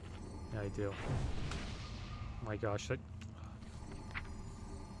 Yeah, I do. Oh my gosh, I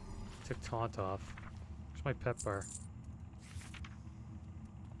took taunt off. Where's my pet bar?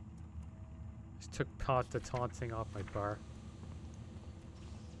 Just took the taunt thing off my bar.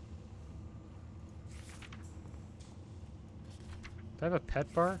 Do I have a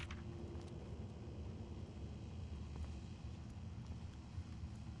pet bar?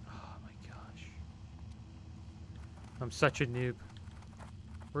 Oh my gosh. I'm such a noob.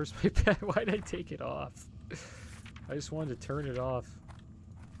 Where's my pet? Why did I take it off? I just wanted to turn it off.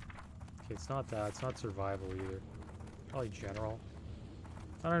 Okay, it's not that. It's not survival either. Probably general.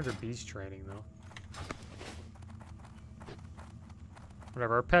 Not under beast training though.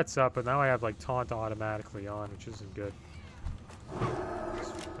 Whatever, our pet's up, but now I have like taunt automatically on, which isn't good.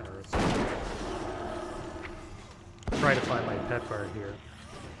 Try to find my pet bar here.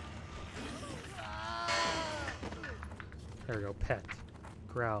 There we go, pet.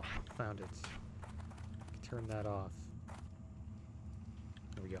 Growl. Found it. Turn that off.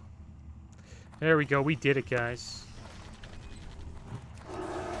 There we go. There we go, we did it, guys.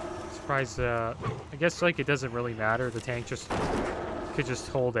 Surprised, I guess like it doesn't really matter. The tank could just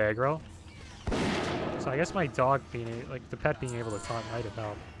hold aggro. So I guess my dog being, like the pet being able to taunt might have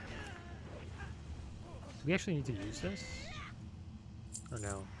helped. Do we actually need to use this? Or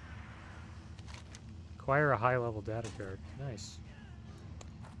no? Acquire a high level data card. Nice.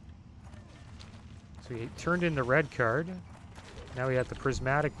 So we turned in the red card. Now we have the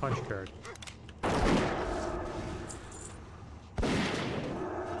prismatic punch card.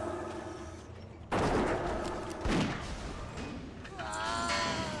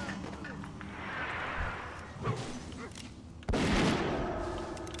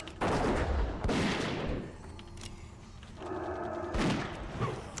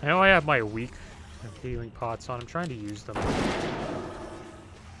 I know I have my weak healing pots on. I'm trying to use them.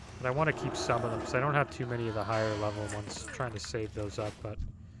 But I want to keep some of them because I don't have too many of the higher level ones. I'm trying to save those up, but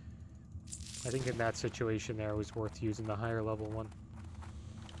I think in that situation there it was worth using the higher level one.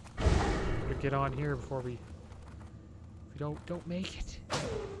 Better get on here before we don't make it.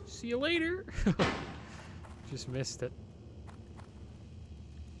 See you later. Just missed it.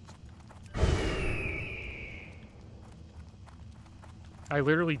 I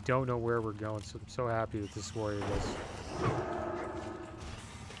literally don't know where we're going, so I'm so happy that this warrior does.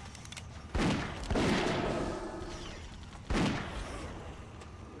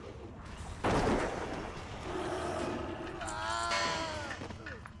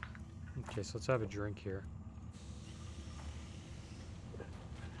 Okay, so let's have a drink here.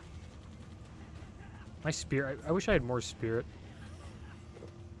 My spirit, I wish I had more spirit.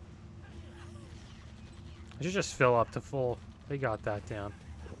 I should just fill up to full. They got that down.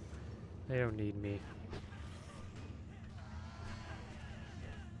 They don't need me.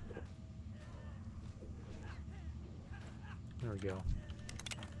 There we go.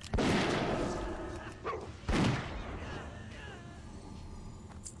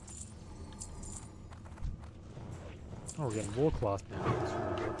 Oh, we're getting wool cloth now. That's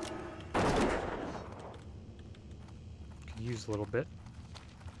really good. Could use a little bit.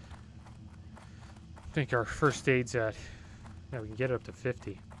 I think our first aid's at... Yeah, we can get it up to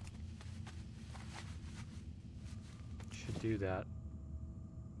 50. Should do that.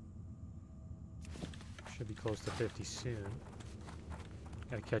 Should be close to 50 soon.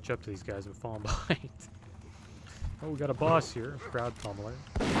 Gotta catch up to these guys and fall behind. Oh, we got a boss here. Crowd pummeler.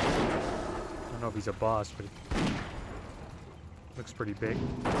 I don't know if he's a boss, but he looks pretty big.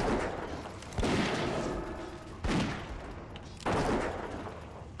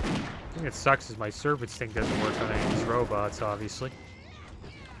 The thing that sucks is my service thing doesn't work on any of these robots, obviously.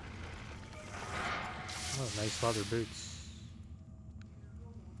 Oh, nice leather boots.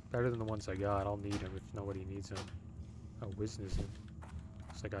 Better than the ones I got. I'll need them if nobody needs them. Oh, Wisnism.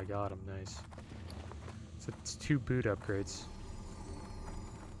 Looks like I got them. Nice. So it's 2 boot upgrades.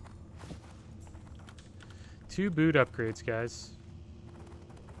 2 boot upgrades, guys.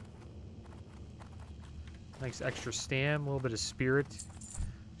 Nice extra stam, a little bit of spirit.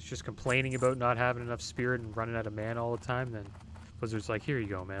 Just complaining about not having enough spirit and running out of mana all the time, then Blizzard's like, here you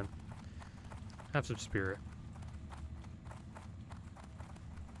go, man. Have some spirit.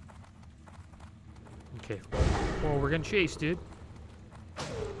 Okay. Whoa, we're getting chased, dude.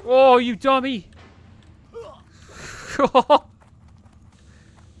 Oh, you dummy! I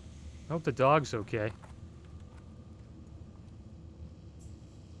hope the dog's okay.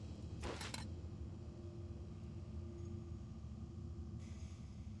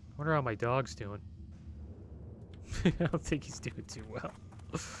 wonder how my dog's doing. I don't think he's doing too well.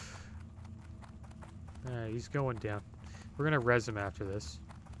 Alright, he's going down. We're gonna res him after this.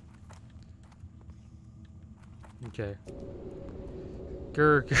 Okay.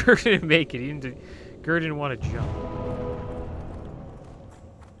 Gur didn't make it. Gur didn't want to jump.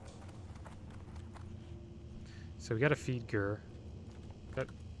 So we gotta feed Gur.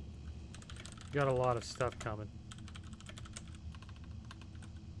 Got a lot of stuff coming.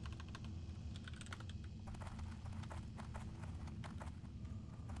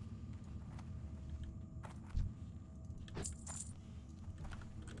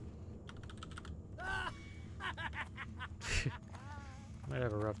 Might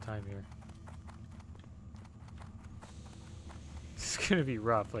have a rough time here. This is gonna be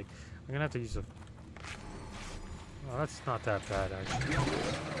rough. Like, I'm gonna have to use a... Oh, that's not that bad, actually. Oh,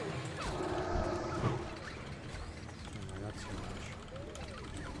 not too much.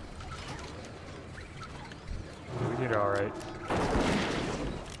 Yeah, we did alright. A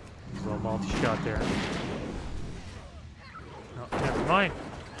little multi-shot there. Oh, never mind.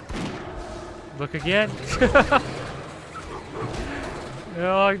 Look again.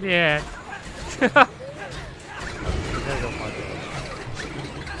 Oh, yeah. There you go, my God.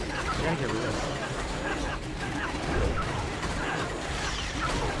 I gotta get rid of it.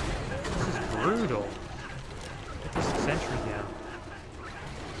 This is brutal. Get this sentry down.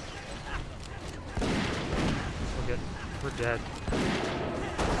 We're dead.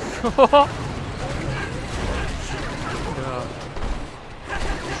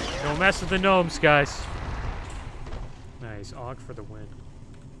 Don't mess with the gnomes, guys. Nice, Og for the win.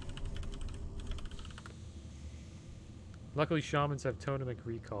 Luckily, shamans have totem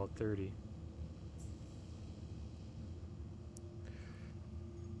recall at 30.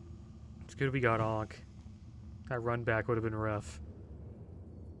 It's good we got Og. That run back would have been rough.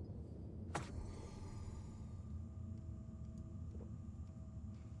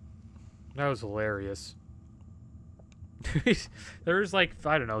 That was hilarious. There's like,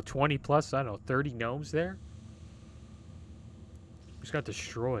 I don't know, 20 plus, I don't know, 30 gnomes there. Just got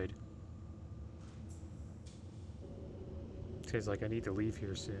destroyed. He's like, I need to leave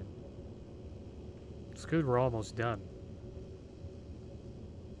here soon. It's good we're almost done.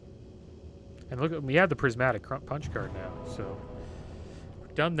 And look, we have the prismatic punch card now, so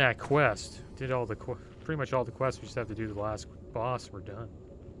we've done that quest. Did all the pretty much all the quests. We just have to do the last boss. We're done.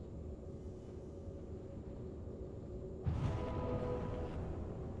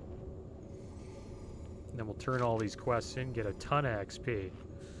 And then we'll turn all these quests in, get a ton of XP.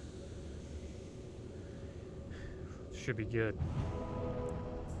 Should be good.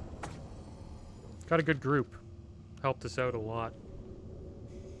 Got a good group. Helped us out a lot.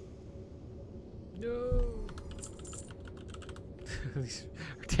 No. Our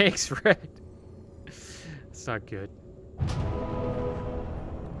tank's red. That's not good.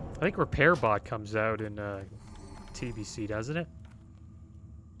 I think Repair Bot comes out in TBC, doesn't it?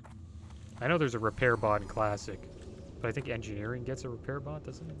 I know there's a Repair Bot in Classic, but I think Engineering gets a Repair Bot,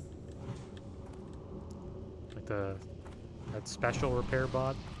 doesn't it? Like that special Repair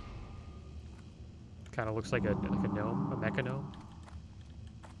Bot. Kind of looks like a gnome, a mecha gnome.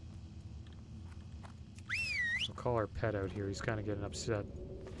 We'll call our pet out here. He's kind of getting upset.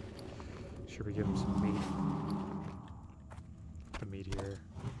 Should we give him some meat? Put the meat here.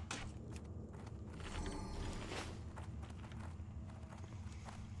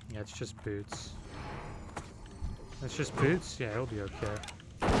 Yeah, it's just boots. It's just boots? Yeah, it'll be okay.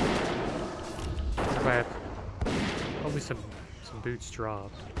 If I have probably some boots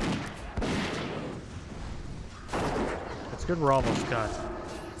dropped. That's good, we're almost done.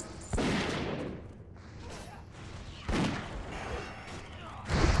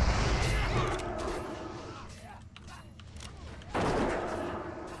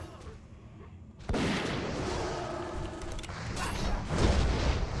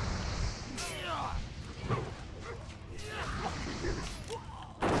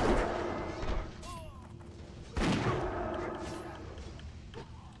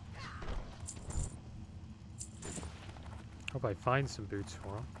 Hope I find some boots for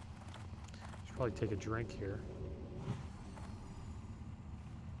him. Should probably take a drink here.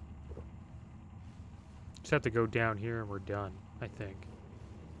 Just have to go down here and we're done, I think.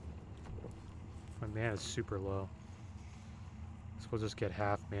 My mana's super low. So we'll just get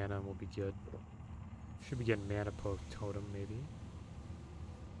half mana and we'll be good. Should be getting mana poke totem, maybe.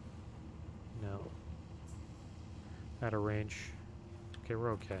 No. Out of range. Okay,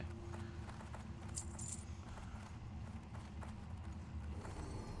 we're okay.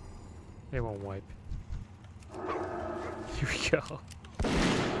 They won't wipe. Here we go.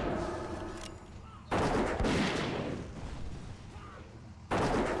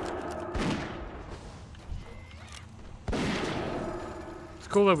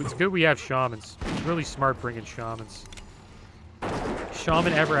 cool though. It's good we have shamans. It's really smart bringing shamans.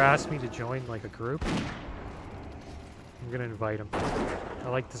 Shaman ever asked me to join like a group, I'm gonna invite him. I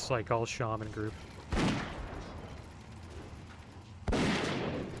like this like all shaman group.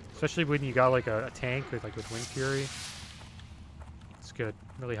 Especially when you got like a tank with like with Wind Fury. It's good.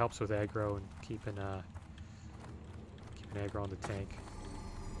 Really helps with aggro and keeping aggro on the tank.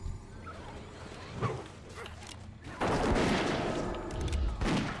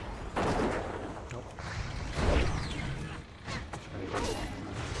 Nope.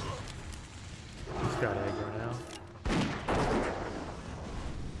 He's got aggro now.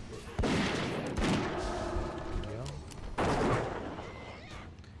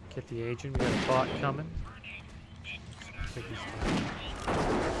 Get the agent. We got a bot coming. Take these down.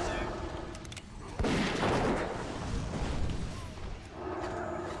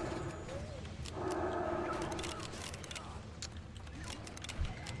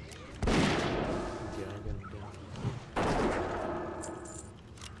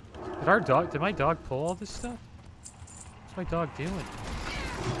 Did my dog pull all this stuff? What's my dog doing?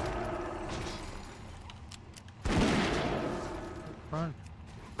 Run.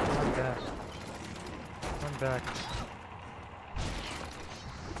 Run back. Run back.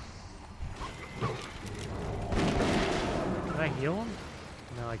 Can I heal him?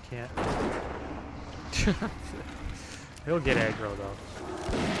 No, I can't. He'll get aggro though.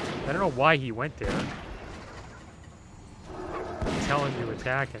 I don't know why he went there. Didn't tell him to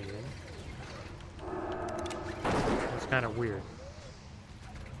attack anything. It's kind of weird.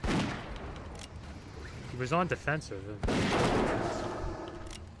 He was on defensive.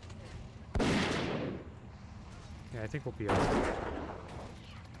 Yeah, I think we'll be alright.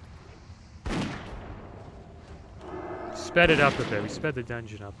 Sped it up a bit. We sped the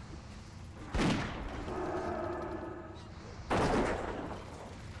dungeon up.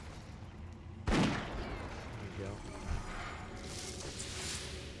 There we go.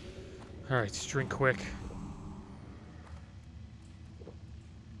 Alright, let's drink quick.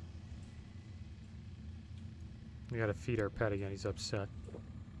 We gotta feed our pet again. He's upset.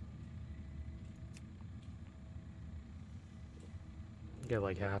 Get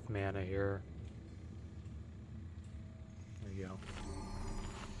like half mana here. There you go.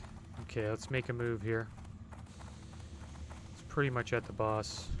 Okay, let's make a move here. It's pretty much at the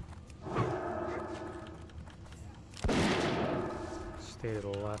boss. Stay to the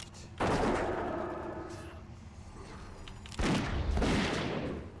left.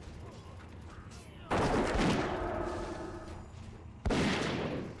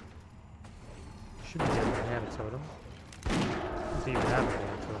 Should be getting a mana totem. Doesn't even have a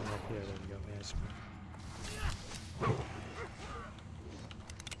mana totem up here. There we go. Mana sprint.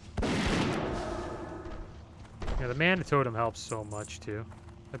 Yeah, the mana totem helps so much too.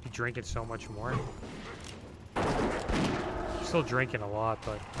 I'd be drinking so much more. Still drinking a lot,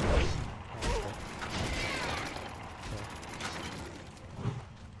 but.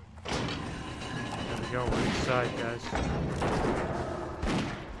 There we go. We're inside, guys.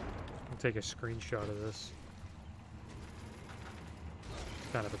 Take a screenshot of this.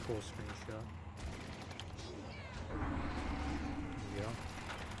 It's kind of a cool screenshot. There we go.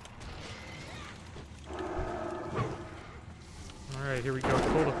 Alright, here we go.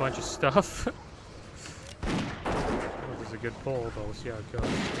 Pulled a bunch of stuff. Well, it was a good pull, but we'll see how it goes.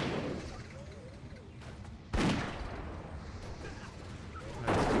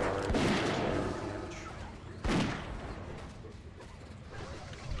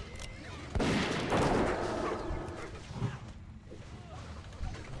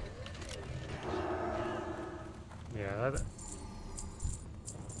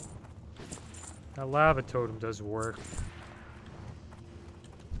 That lava totem does work.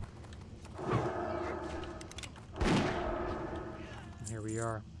 And here we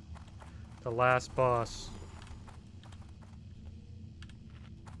are. The last boss.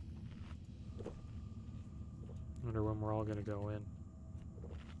 Wonder when we're all gonna go in.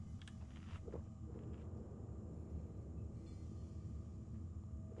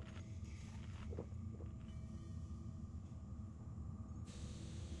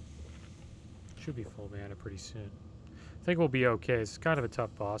 Should be full mana pretty soon. I think we'll be okay. It's kind of a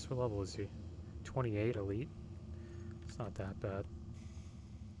tough boss. What level is he? 28 elite. It's not that bad.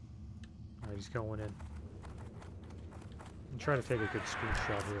 Alright, he's going in. I'm trying to take a good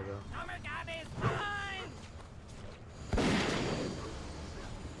screenshot here though. Gnomeregan is mine!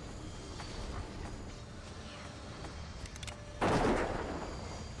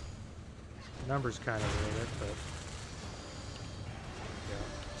 The numbers kind of ruin it, but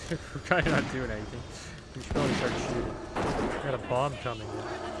yeah. We're kind of not doing anything. We should probably start shooting. Got a bomb coming in.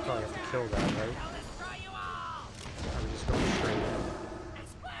 Probably have to kill that, right? I'll destroy you all! Or we just go straight in.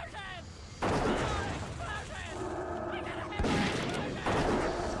 Explosion! Explosion! I got a hemorrhage!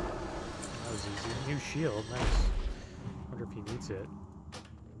 That was easy. New shield, nice. Wonder if he needs it.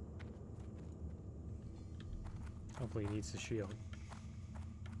 Hopefully he needs the shield.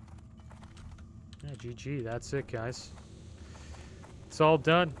 Yeah, GG. That's it, guys. It's all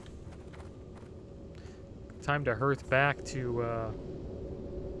done. Time to hearth back to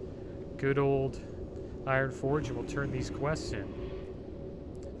good old Iron Forge, and we'll turn these quests in.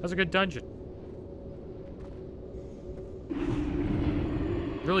 That was a good dungeon.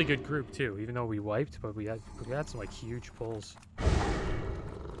 Really good group too, even though we wiped, but we had some like huge pulls.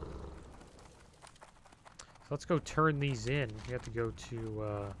 So let's go turn these in. We have to go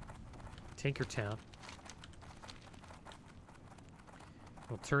to Tinkertown.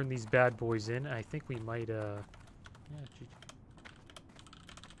 We'll turn these bad boys in. I think we might yeah,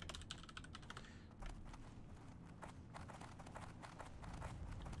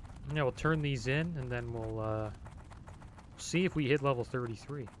 yeah, we'll turn these in, and then we'll see if we hit level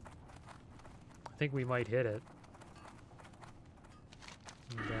 33. I think we might hit it.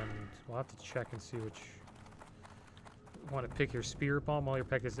 And then we'll have to check and see which... Want to pick your Spirit Bomb. While your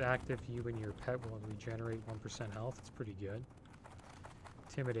pet is active, you and your pet will regenerate 1% health. It's pretty good.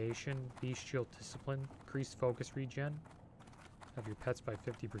 Intimidation, Bestial Discipline, increased focus regen. Have your pets by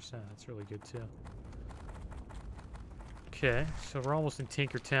 50%. That's really good too. Okay, so we're almost in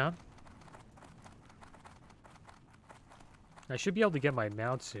Tinkertown. I should be able to get my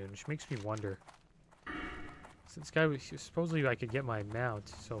mount soon, which makes me wonder. So this guy was supposedly I could get my mount,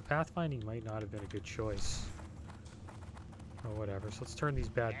 so pathfinding might not have been a good choice. Or whatever. So let's turn these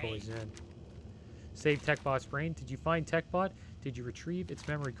bad boys in. Save TechBot's brain. Did you find TechBot? Did you retrieve its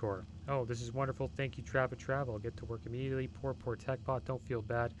memory core? Oh, this is wonderful. Thank you, Travel. I'll get to work immediately. Poor TechBot. Don't feel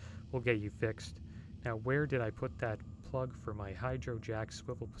bad. We'll get you fixed. Now, where did I put that plug for my Hydro Jack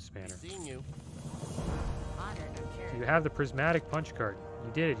swivel spanner? Seen you. Do you have the prismatic punch card?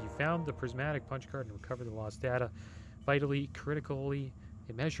 You did. You found the prismatic punch card and recovered the lost data. Vitally, critically,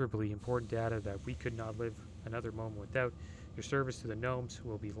 immeasurably important data that we could not live another moment without. Your service to the gnomes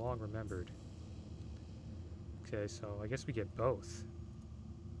will be long remembered. Okay, so I guess we get both.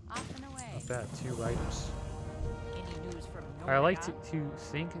 Off and away. Not bad. 2 items. Any news from I like Gnomeregan? to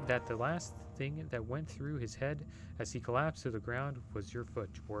think that the last thing that went through his head as he collapsed to the ground was your foot,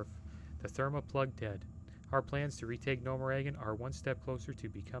 Dwarf. The therma plug dead. Our plans to retake Gnomeregan are one step closer to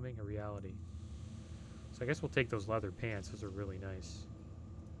becoming a reality. So I guess we'll take those leather pants. Those are really nice.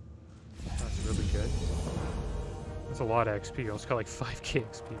 That's really good. That's a lot of XP. I almost got like 5k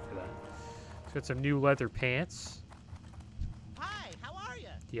XP for that. So got some new leather pants. Hi, how are you?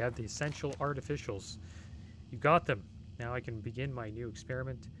 You have the essential artificials. You got them. Now I can begin my new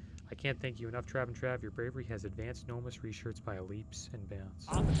experiment. I can't thank you enough, Trav. Your bravery has advanced Gnomus research by leaps and bounds.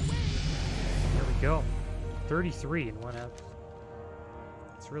 On the way. There we go. 33 in 1 hour.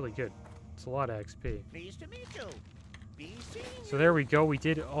 It's really good. It's a lot of XP. Pleased to meet you. Be seeing So there we go. We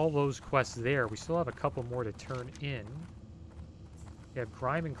did all those quests there. We still have a couple more to turn in. We have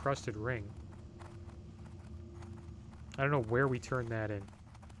Grime Encrusted Ring. I don't know where we turn that in.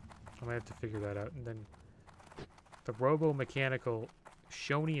 I might have to figure that out. And then the Robo-Mechanical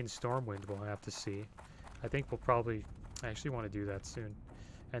Shoni and Stormwind we'll have to see. I think we'll probably... I actually want to do that soon.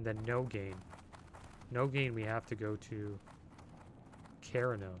 And then No Gain. No Gain we have to go to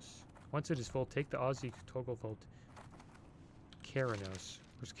Keranos. Once it is full, take the Aussie Toggle Volt. Keranos.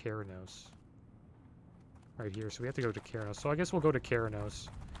 Where's Keranos? Right here. So we have to go to Keranos. So I guess we'll go to Keranos.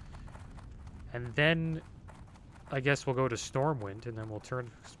 And then I guess we'll go to Stormwind, and then we'll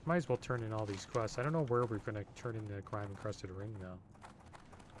turn... Might as well turn in all these quests. I don't know where we're going to turn in the Grime Encrusted Ring, though.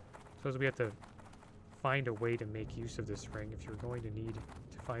 Suppose we have to find a way to make use of this ring if you're going to need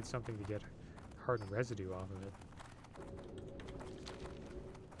to find something to get hardened residue off of it.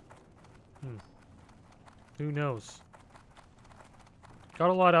 Who knows? Got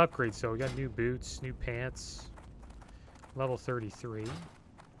a lot of upgrades, though. We got new boots, new pants. Level 33.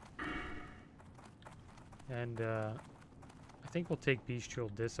 And, I think we'll take Bestial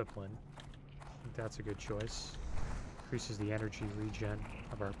Discipline. I think that's a good choice. Increases the energy regen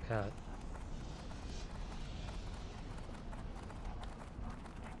of our pet.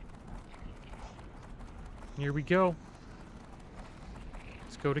 Here we go.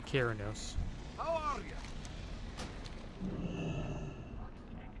 Let's go to Keranos. How are you?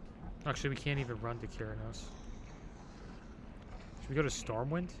 Actually, we can't even run to Keranos. Should we go to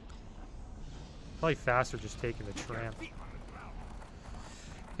Stormwind? Probably faster just taking the tram.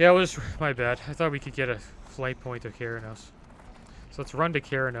 Yeah, it was my bad. I thought we could get a flight point to Keranos. So let's run to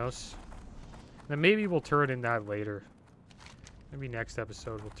Keranos. Then maybe we'll turn in that later. Maybe next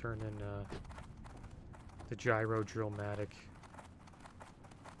episode we'll turn in the Gyro Drillmatic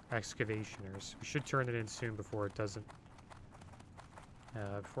Excavationers. We should turn it in soon before it doesn't.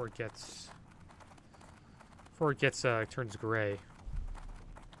 Before it turns gray.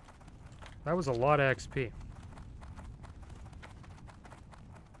 That was a lot of XP.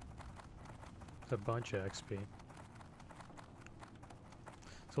 It's a bunch of XP.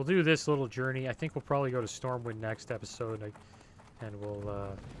 So we'll do this little journey. I think we'll probably go to Stormwind next episode, and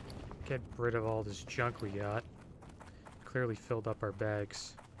we'll get rid of all this junk we got. Clearly filled up our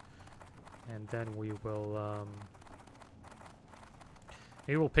bags. And then we will,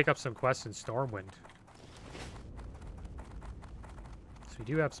 maybe we'll pick up some quests in Stormwind. So we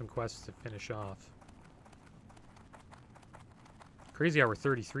do have some quests to finish off. Crazy how we're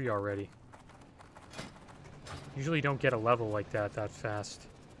 33 already. Usually don't get a level like that fast.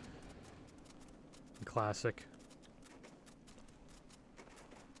 In Classic.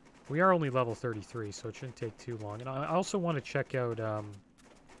 We are only level 33, so it shouldn't take too long. And I also want to check out, I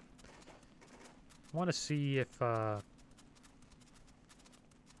want to see if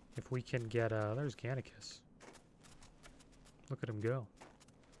we can get, there's Gannicus. Look at him go.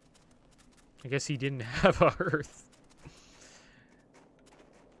 I guess he didn't have a Earth.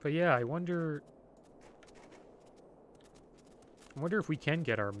 But yeah, I wonder if we can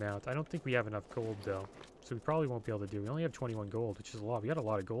get our mount. I don't think we have enough gold, though. So we probably won't be able to do it. We only have 21 gold, which is a lot. We got a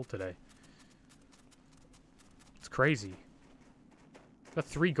lot of gold today. It's crazy. Got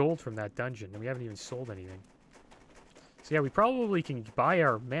 3 gold from that dungeon, and we haven't even sold anything. So yeah, we probably can buy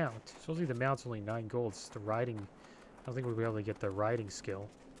our mount. Supposedly the mount's only 9 gold. It's the riding. I don't think we'll be able to get the riding skill.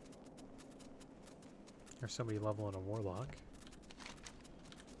 There's somebody leveling a warlock.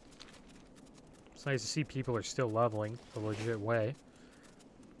 It's nice to see people are still leveling the legit way.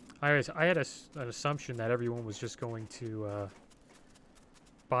 I had an assumption that everyone was just going to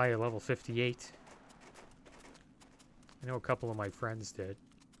buy a level 58. I know a couple of my friends did.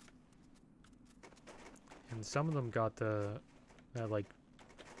 And some of them got that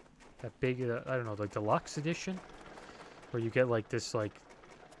big, I don't know, like deluxe edition, where you get like this like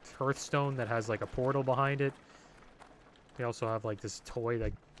Hearthstone that has like a portal behind it. They also have like this toy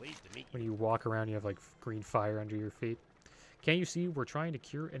that when you walk around you have like green fire under your feet. Can't you see we're trying to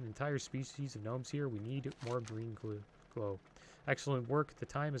cure an entire species of gnomes here? We need more green glow. Excellent work. The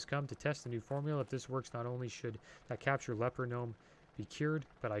time has come to test the new formula. If this works, not only should that captured leper gnome be cured,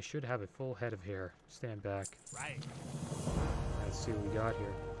 but I should have a full head of hair. Stand back. Right. Let's see what we got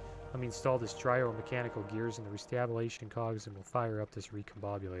here. Let me install this trio mechanical gears in the restabulation cogs and we'll fire up this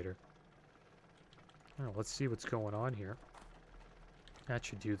recombobulator. Oh, let's see what's going on here. That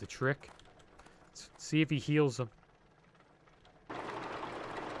should do the trick. Let's see if he heals them.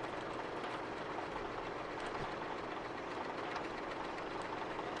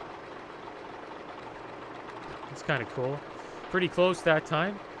 That's kind of cool. Pretty close that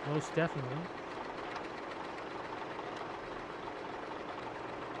time, most definitely.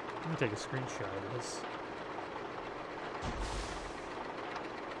 Let me take a screenshot of this.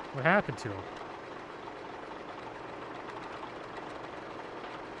 What happened to him?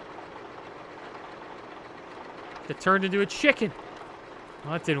 It turned into a chicken.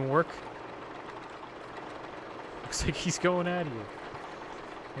 Well, that didn't work. Looks like he's going out of here.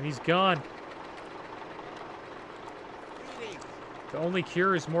 And he's gone. The only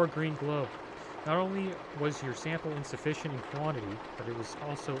cure is more green glow. Not only was your sample insufficient in quantity, but it was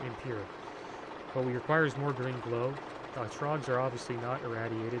also impure. What we require is more green glow. Trogs are obviously not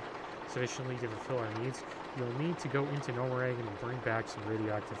irradiated sufficiently to fulfill our needs. You'll need to go into Gnomeregan and bring back some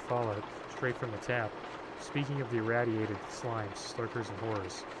radioactive fallout straight from the tap. Speaking of the irradiated slimes, slurkers, and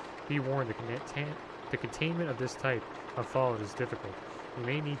horrors, be warned, the containment of this type of fallout is difficult. You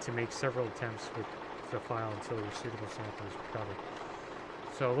may need to make several attempts with the file until your suitable sample is recovered.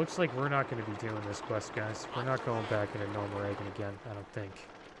 So it looks like we're not going to be doing this quest, guys. We're not going back into Gnomeregan again, I don't think.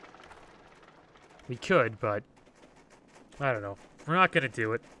 We could, but I don't know. We're not going to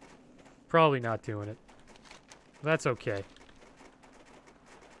do it. Probably not doing it. That's okay.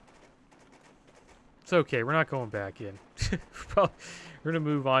 It's okay. We're not going back in. We're going to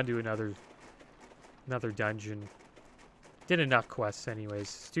move on to another dungeon. Did enough quests anyways.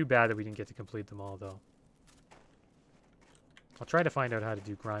 It's too bad that we didn't get to complete them all, though. I'll try to find out how to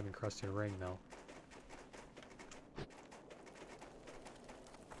do Grime Encrusted Ring, though.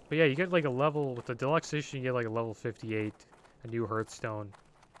 But yeah, you get like a level, with the deluxe edition, you get like a level 58, a new Hearthstone.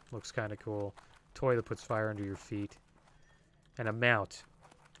 Looks kind of cool. Toy that puts fire under your feet. And a mount.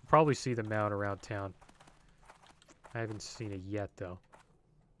 You'll probably see the mount around town. I haven't seen it yet, though.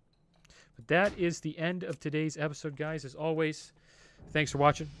 But that is the end of today's episode, guys. As always, thanks for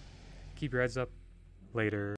watching. Keep your heads up. Later.